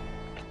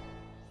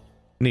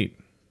 Neat.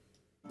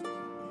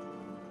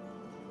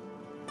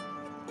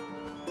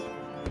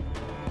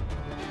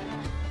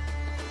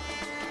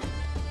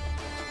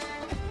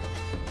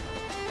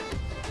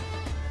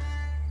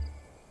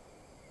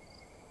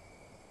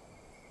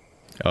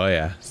 Oh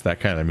yeah, it's that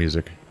kind of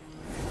music.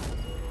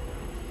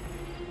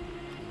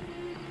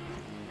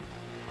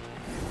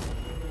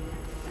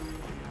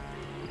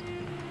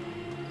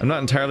 I'm not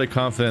entirely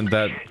confident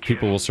that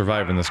people will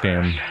survive in this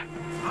game.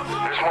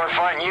 There's more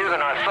fighting you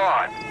than I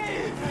thought.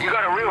 You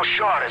got a real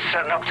shot at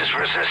setting up this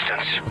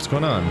resistance. What's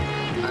going on?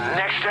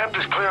 Next step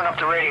is clearing up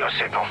the radio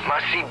signal. My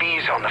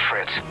CB's on the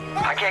fritz.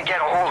 I can't get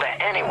a hold of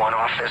anyone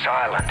off this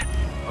island.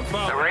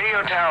 The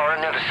radio tower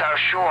near the south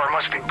shore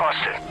must be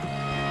busted.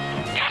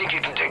 You think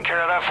you can take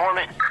care of that for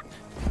me?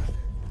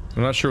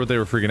 I'm not sure what they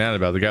were freaking out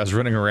about. The guy's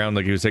running around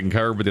like he was taking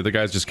cover, but the other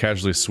guy's just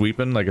casually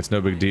sweeping like it's no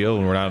big deal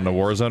and we're not in a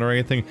war zone or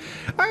anything.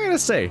 I gotta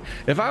say,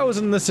 if I was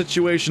in this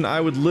situation,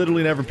 I would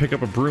literally never pick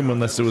up a broom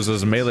unless it was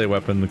as a melee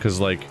weapon, because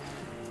like,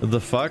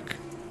 the fuck?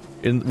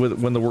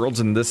 When the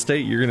world's in this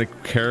state, you're gonna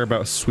care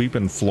about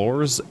sweeping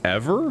floors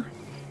ever?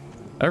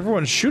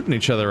 Everyone's shooting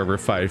each other over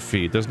 5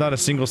 feet. There's not a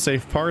single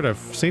safe part I've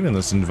seen in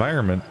this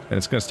environment, and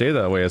it's gonna stay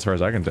that way as far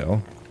as I can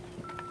tell.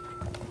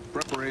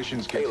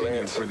 Preparations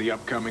continue for the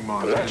upcoming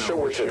Montana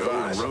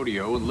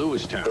rodeo in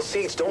Lewistown. The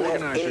Seeds don't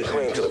have any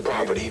claim to the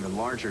property. Even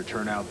larger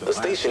turnout the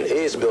station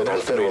is built on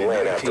federal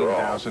land after all.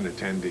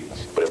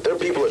 Attendees. But if their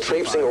people are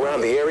traipsing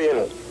around the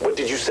area and, what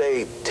did you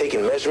say,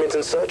 taking measurements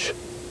and such?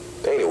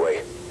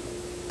 Anyway,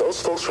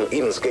 those folks from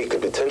Eden's Gate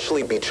could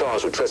potentially be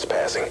charged with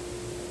trespassing.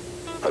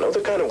 I know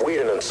they're kind of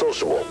weird and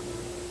unsociable,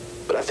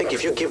 but I think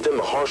if you give them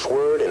a harsh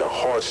word and a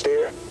hard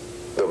stare,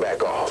 they'll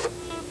back off.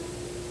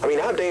 I mean,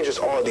 how dangerous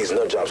are these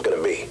nut jobs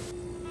gonna be?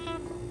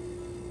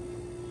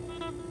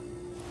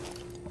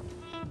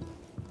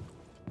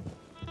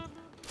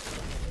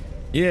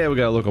 Yeah, we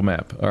got a local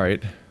map.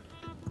 Alright.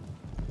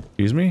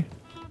 Excuse me?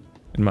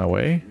 In my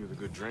way? You're the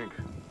good drink.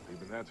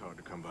 Even that's hard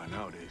to come by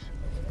nowadays.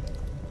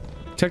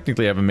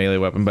 Technically I have a melee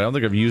weapon, but I don't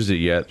think I've used it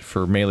yet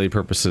for melee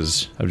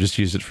purposes. I've just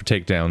used it for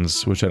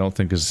takedowns, which I don't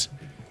think is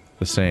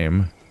the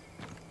same.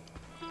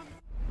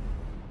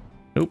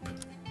 Nope.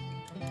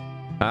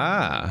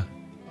 Ah!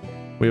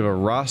 We have a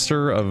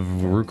roster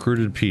of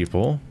recruited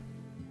people.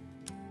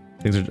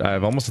 I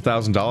have almost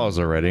 $1,000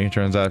 already.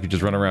 Turns out if you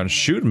just run around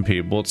shooting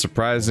people, it's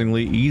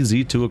surprisingly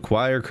easy to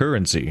acquire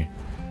currency.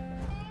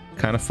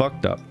 Kind of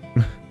fucked up.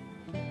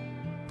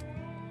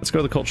 Let's go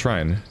to the Cult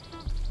Shrine.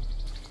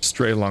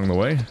 Straight along the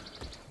way.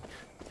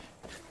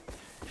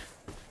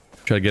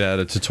 Try to get out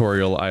of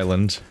Tutorial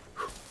Island.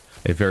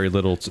 A very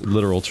literal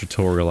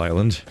tutorial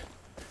island.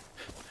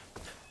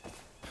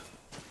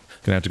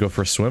 Gonna have to go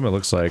for a swim, it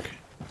looks like.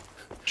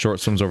 Short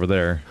swim's over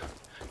there.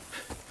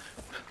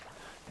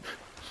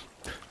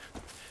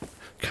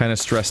 Kind of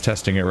stress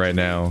testing it right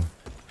now.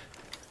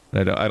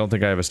 I don't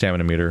think I have a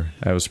stamina meter.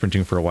 I was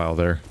sprinting for a while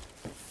there.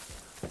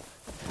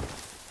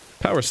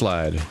 Power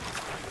slide.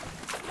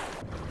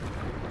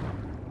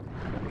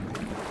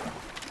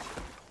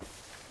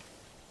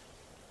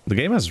 The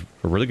game has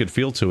a really good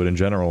feel to it in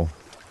general.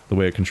 The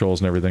way it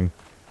controls and everything.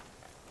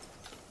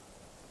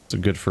 It's a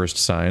good first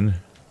sign.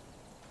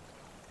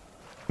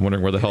 I'm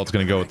wondering where the hell it's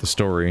going to go with the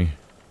story.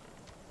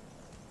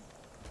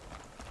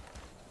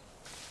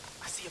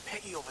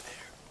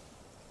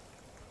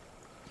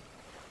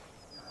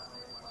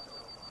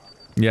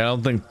 Yeah, I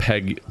don't think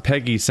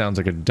Peggy sounds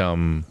like a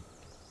dumb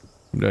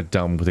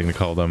thing to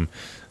call them.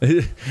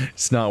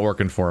 It's not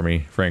working for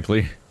me,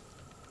 frankly.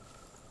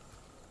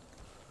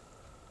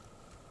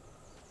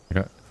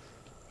 I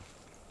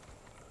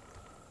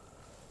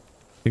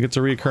think it's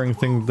a recurring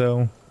thing,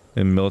 though.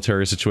 In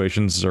military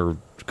situations or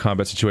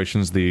combat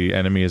situations, the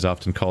enemy is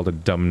often called a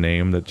dumb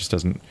name that just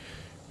doesn't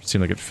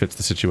seem like it fits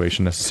the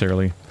situation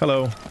necessarily.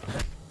 Hello.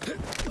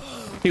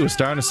 He was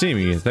starting to see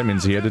me. That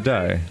means he had to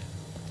die.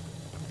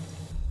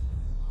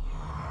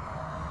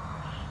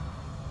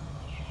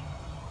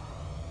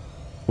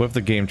 What if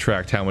the game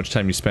tracked how much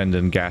time you spend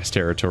in gas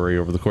territory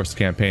over the course of the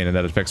campaign, and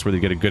that affects whether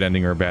you get a good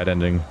ending or a bad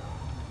ending?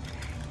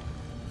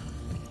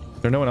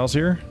 Is there no one else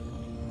here?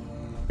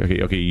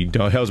 Okay, you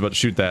don't. I was about to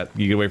shoot that.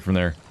 You get away from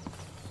there.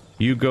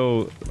 You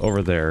go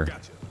over there.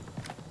 Gotcha.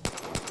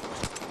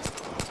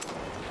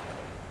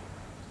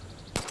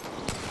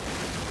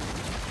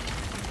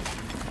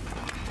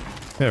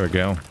 There we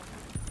go.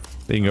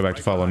 Then you can go back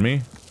to following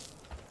me.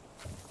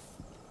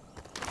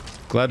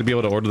 Glad to be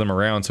able to order them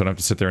around so I don't have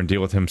to sit there and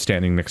deal with him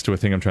standing next to a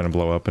thing I'm trying to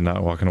blow up and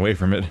not walking away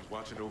from it.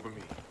 Watch it over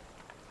me.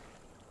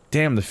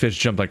 Damn, the fish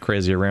jump like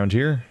crazy around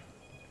here.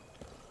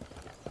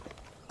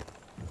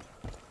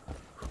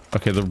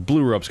 Okay, the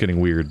blue rope's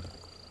getting weird.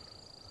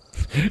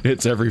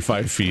 It's every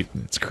 5 feet.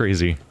 It's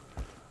crazy.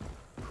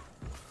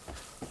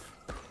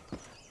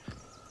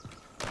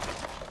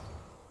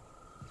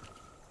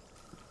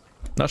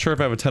 Not sure if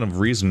I have a ton of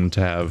reason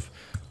to have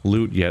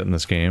loot yet in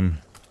this game.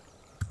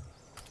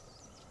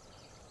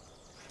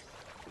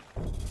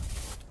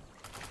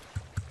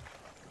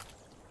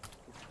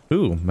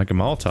 Ooh, make a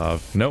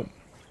Molotov. Nope.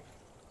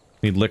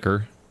 Need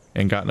liquor.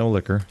 Ain't got no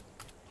liquor.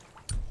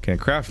 Can I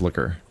craft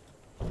liquor?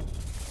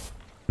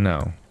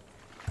 No.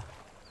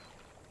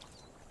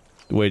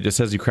 Wait, it just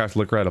says you craft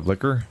liquor out of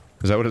liquor?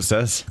 Is that what it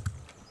says?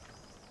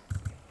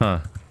 Huh.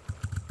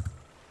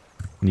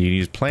 You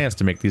need plants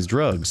to make these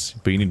drugs,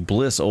 but you need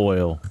bliss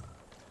oil.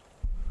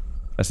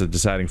 That's the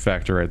deciding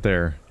factor right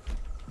there.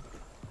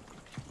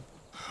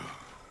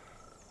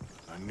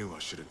 I knew I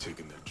should have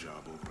taken that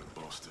job over in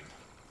Boston.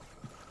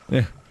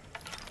 Yeah.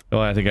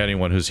 Well, I think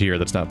anyone who's here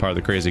that's not part of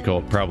the crazy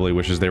cult probably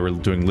wishes they were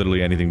doing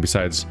literally anything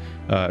besides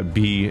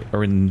be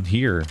or in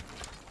here.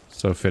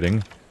 So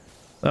fitting.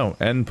 Oh,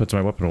 and puts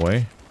my weapon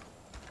away.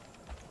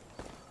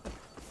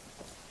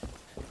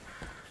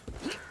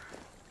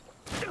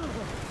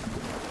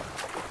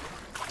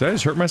 Did I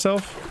just hurt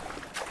myself?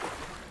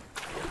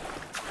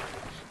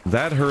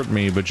 That hurt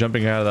me, but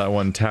jumping out of that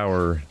one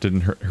tower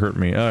didn't hurt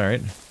me.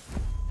 Alright.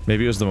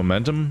 Maybe it was the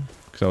momentum?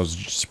 Because I was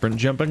sprint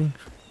jumping?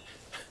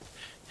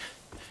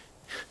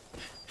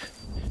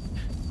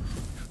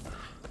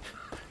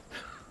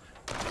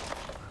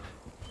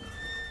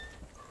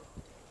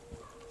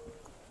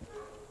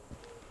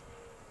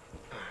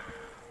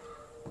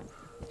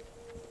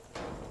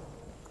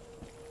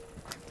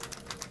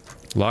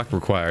 Lock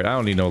required. I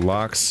don't need no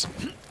locks.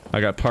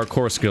 I got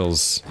parkour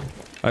skills.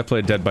 I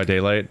played Dead by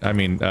Daylight. I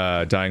mean,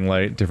 Dying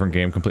Light. Different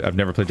game. I've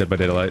never played Dead by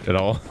Daylight at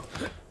all.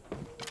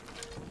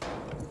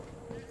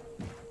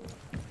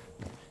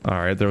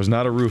 Alright, there was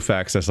not a roof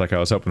access like I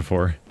was hoping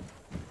for.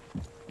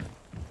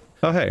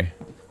 Oh, hey.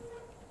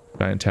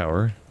 Giant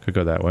tower. Could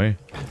go that way.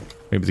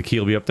 Maybe the key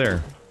will be up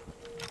there.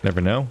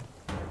 Never know.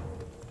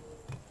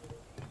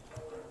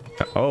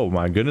 Oh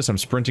my goodness, I'm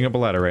sprinting up a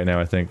ladder right now,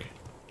 I think.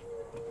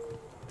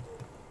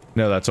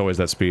 No, that's always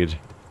that speed.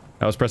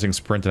 I was pressing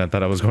sprint and I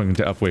thought I was going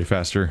to up way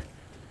faster.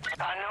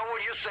 I know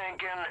what you're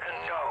thinking,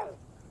 and no.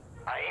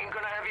 I ain't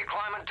gonna have you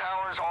climbing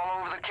towers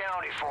all over the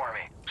county for me,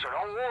 so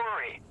don't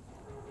worry.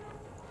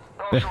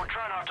 Also,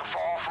 try not to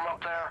fall from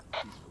up there.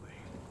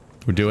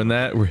 We're doing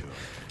that?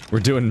 We're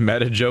doing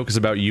meta jokes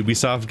about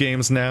Ubisoft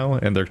games now,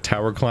 and their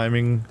tower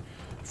climbing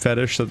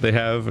fetish that they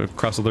have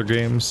across all their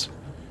games.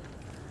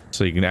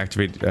 So you can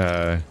activate,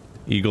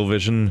 Eagle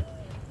Vision,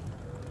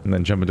 and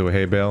then jump into a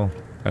hay bale.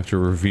 After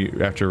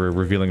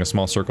revealing a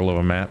small circle of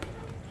a map.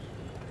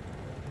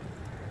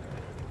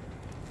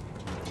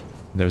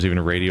 There's even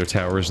radio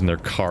towers in their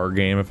car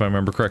game, if I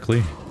remember correctly.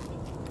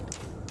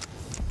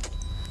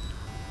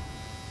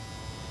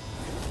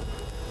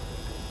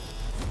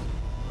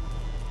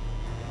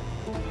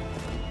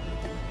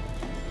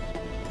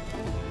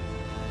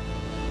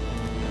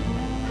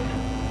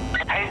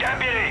 Hey,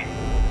 Deputy!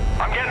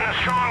 I'm getting a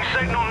strong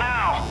signal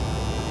now.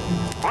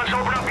 Let's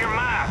open up your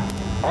map.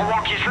 I'll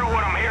walk you through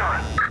what I'm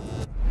hearing.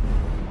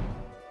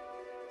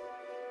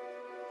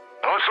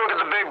 Let's look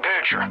at the big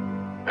picture.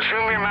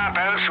 Zoom your map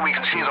out so we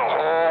can see the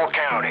whole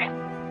county.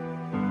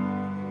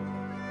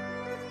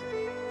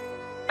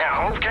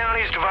 Now, Hope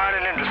County is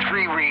divided into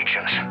 3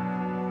 regions.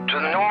 To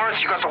the north,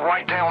 you got the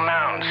Whitetail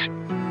Mountains.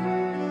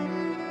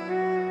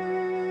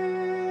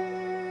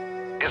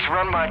 It's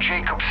run by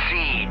Jacob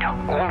Seed,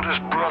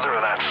 oldest brother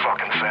of that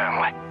fucking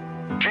family.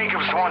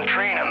 Jacob's the one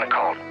training the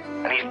cult,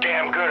 and he's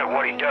damn good at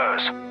what he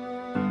does.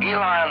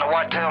 Eli and the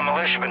Whitetail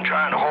Militia have been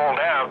trying to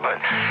hold out, but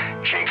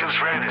Jacob's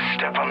ready to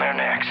step on their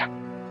necks.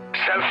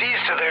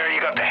 Southeast of there, you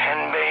got the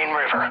Henbane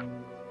River.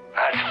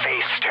 That's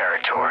Faith's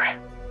territory.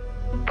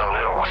 The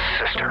little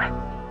sister.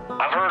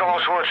 I've heard all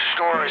sorts of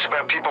stories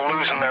about people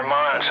losing their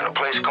minds in a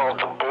place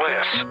called the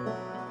Bliss.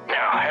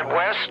 Now, head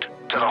west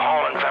to the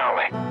Holland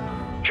Valley.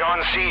 John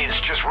Seeds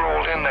just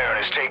rolled in there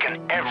and has taken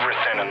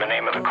everything in the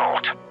name of the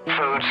cult.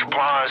 Food,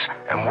 supplies,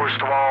 and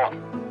worst of all,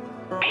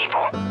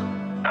 people.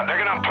 Now, they're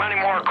gonna have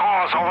plenty more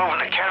calls all over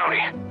the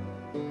county.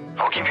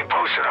 I'll keep you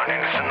posted on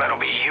anything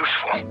that'll be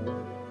useful.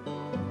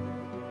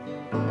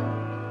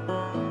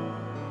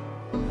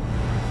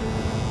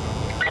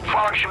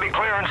 Fog should be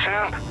clearing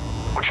soon,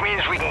 which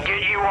means we can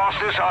get you off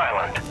this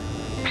island.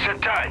 Sit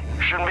tight.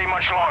 Shouldn't be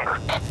much longer.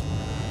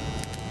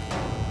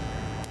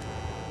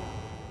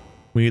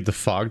 We need the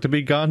fog to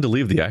be gone to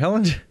leave the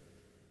island?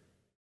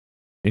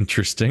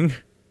 Interesting.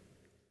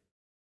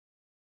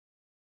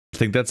 I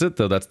think that's it,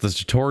 though. That's the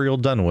tutorial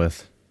done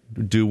with.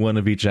 Do one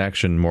of each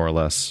action, more or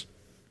less.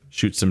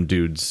 Shoot some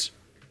dudes.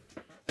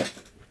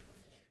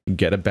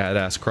 Get a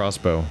badass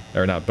crossbow.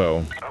 Or not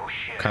bow. Oh,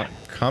 shit.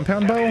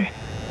 Compound bow?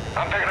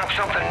 I'm picking up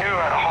something new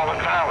out of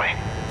Holland Valley.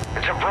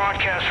 It's a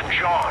broadcast from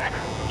John.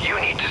 You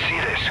need to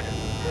see this.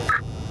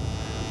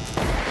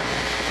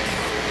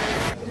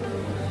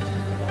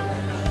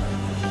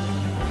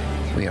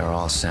 We are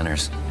all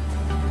sinners.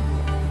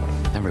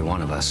 Every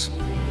one of us.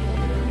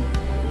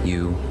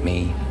 You,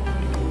 me.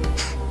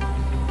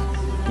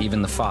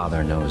 Even the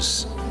Father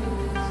knows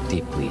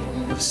deeply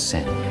of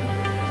sin.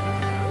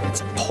 It's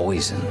a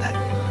poison that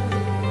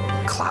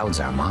clouds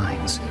our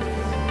minds.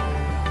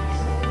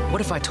 What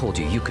if I told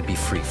you you could be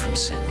free from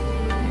sin?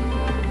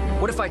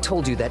 What if I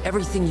told you that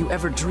everything you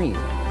ever dreamed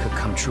could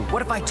come true?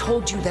 What if I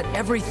told you that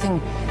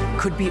everything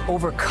could be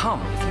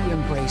overcome if you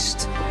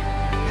embraced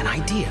an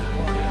idea?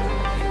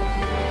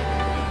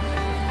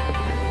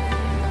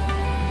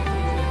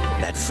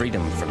 That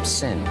freedom from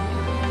sin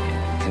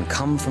can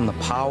come from the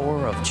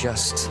power of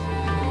just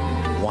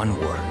one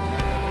word.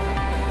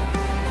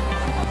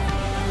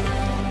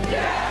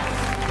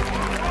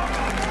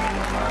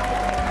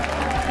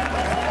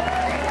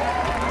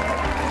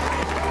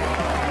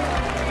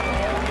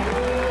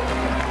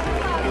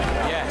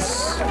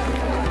 Yes,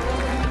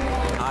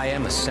 I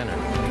am a sinner.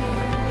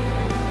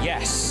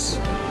 Yes,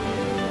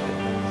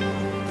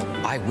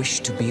 I wish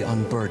to be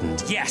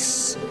unburdened.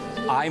 Yes,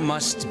 I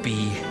must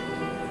be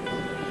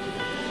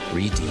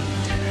redeemed.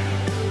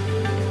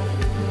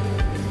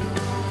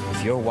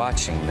 If you're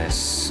watching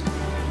this,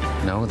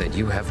 know that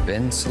you have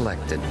been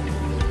selected.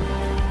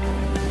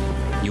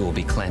 You will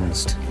be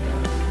cleansed.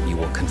 You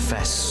will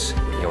confess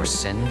your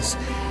sins,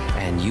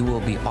 and you will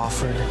be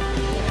offered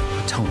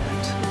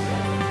atonement.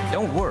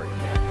 Don't worry.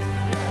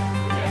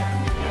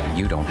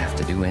 You don't have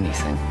to do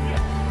anything.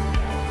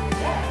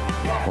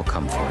 We'll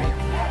come for you.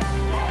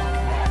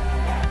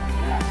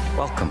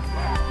 Welcome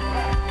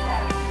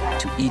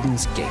to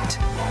Eden's Gate.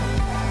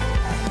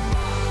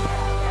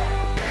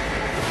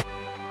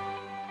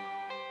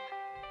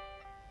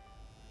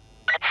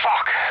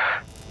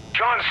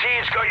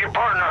 Got your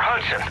partner,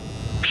 Hudson.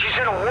 She's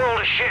in a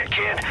world of shit,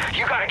 kid.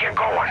 You gotta get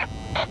going.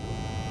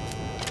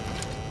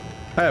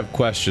 I have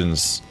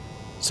questions.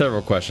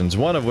 Several questions.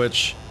 One of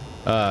which,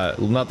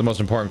 not the most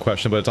important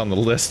question, but it's on the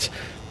list.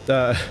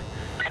 Hey,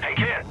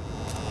 kid.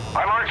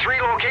 I marked 3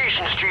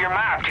 locations to your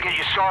map to get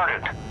you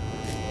started.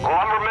 The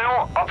lumber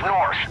mill up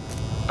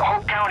north, the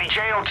Hope County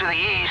Jail to the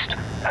east,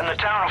 and the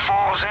town of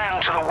Falls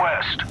End to the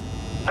west.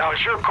 Now,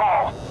 it's your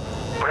call,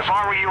 but if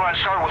I were you, I'd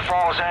start with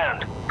Falls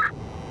End.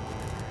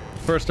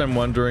 First, I'm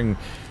wondering,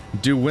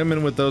 do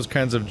women with those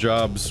kinds of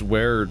jobs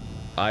wear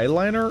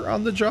eyeliner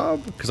on the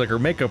job? Because like her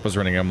makeup was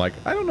running. I'm like,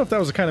 I don't know if that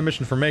was the kind of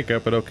mission for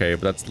makeup, but okay.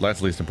 But that's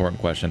the least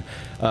important question.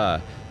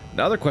 The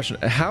other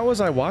question: how was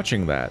I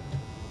watching that?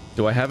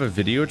 Do I have a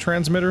video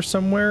transmitter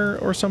somewhere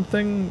or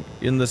something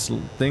in this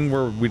thing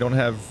where we don't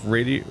have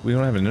radio? We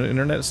don't have an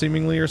internet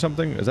seemingly or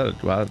something? Is that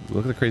a, wow?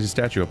 Look at the crazy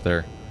statue up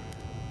there.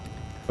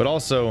 But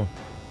also,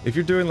 if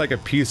you're doing like a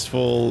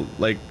peaceful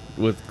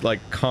with like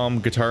calm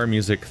guitar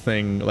music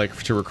thing, like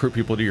to recruit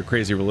people to your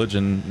crazy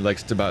religion, like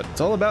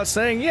it's all about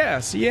saying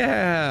yes,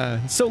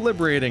 yeah, it's so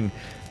liberating,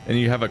 and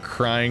you have a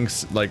crying,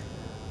 like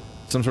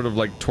some sort of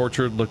like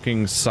tortured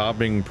looking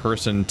sobbing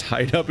person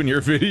tied up in your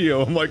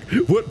video. I'm like,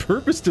 what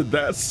purpose did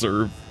that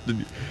serve?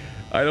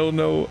 I don't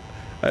know.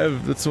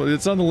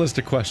 It's on the list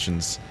of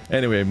questions.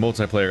 Anyway,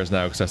 multiplayer is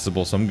now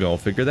accessible, so I'm gonna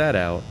figure that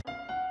out.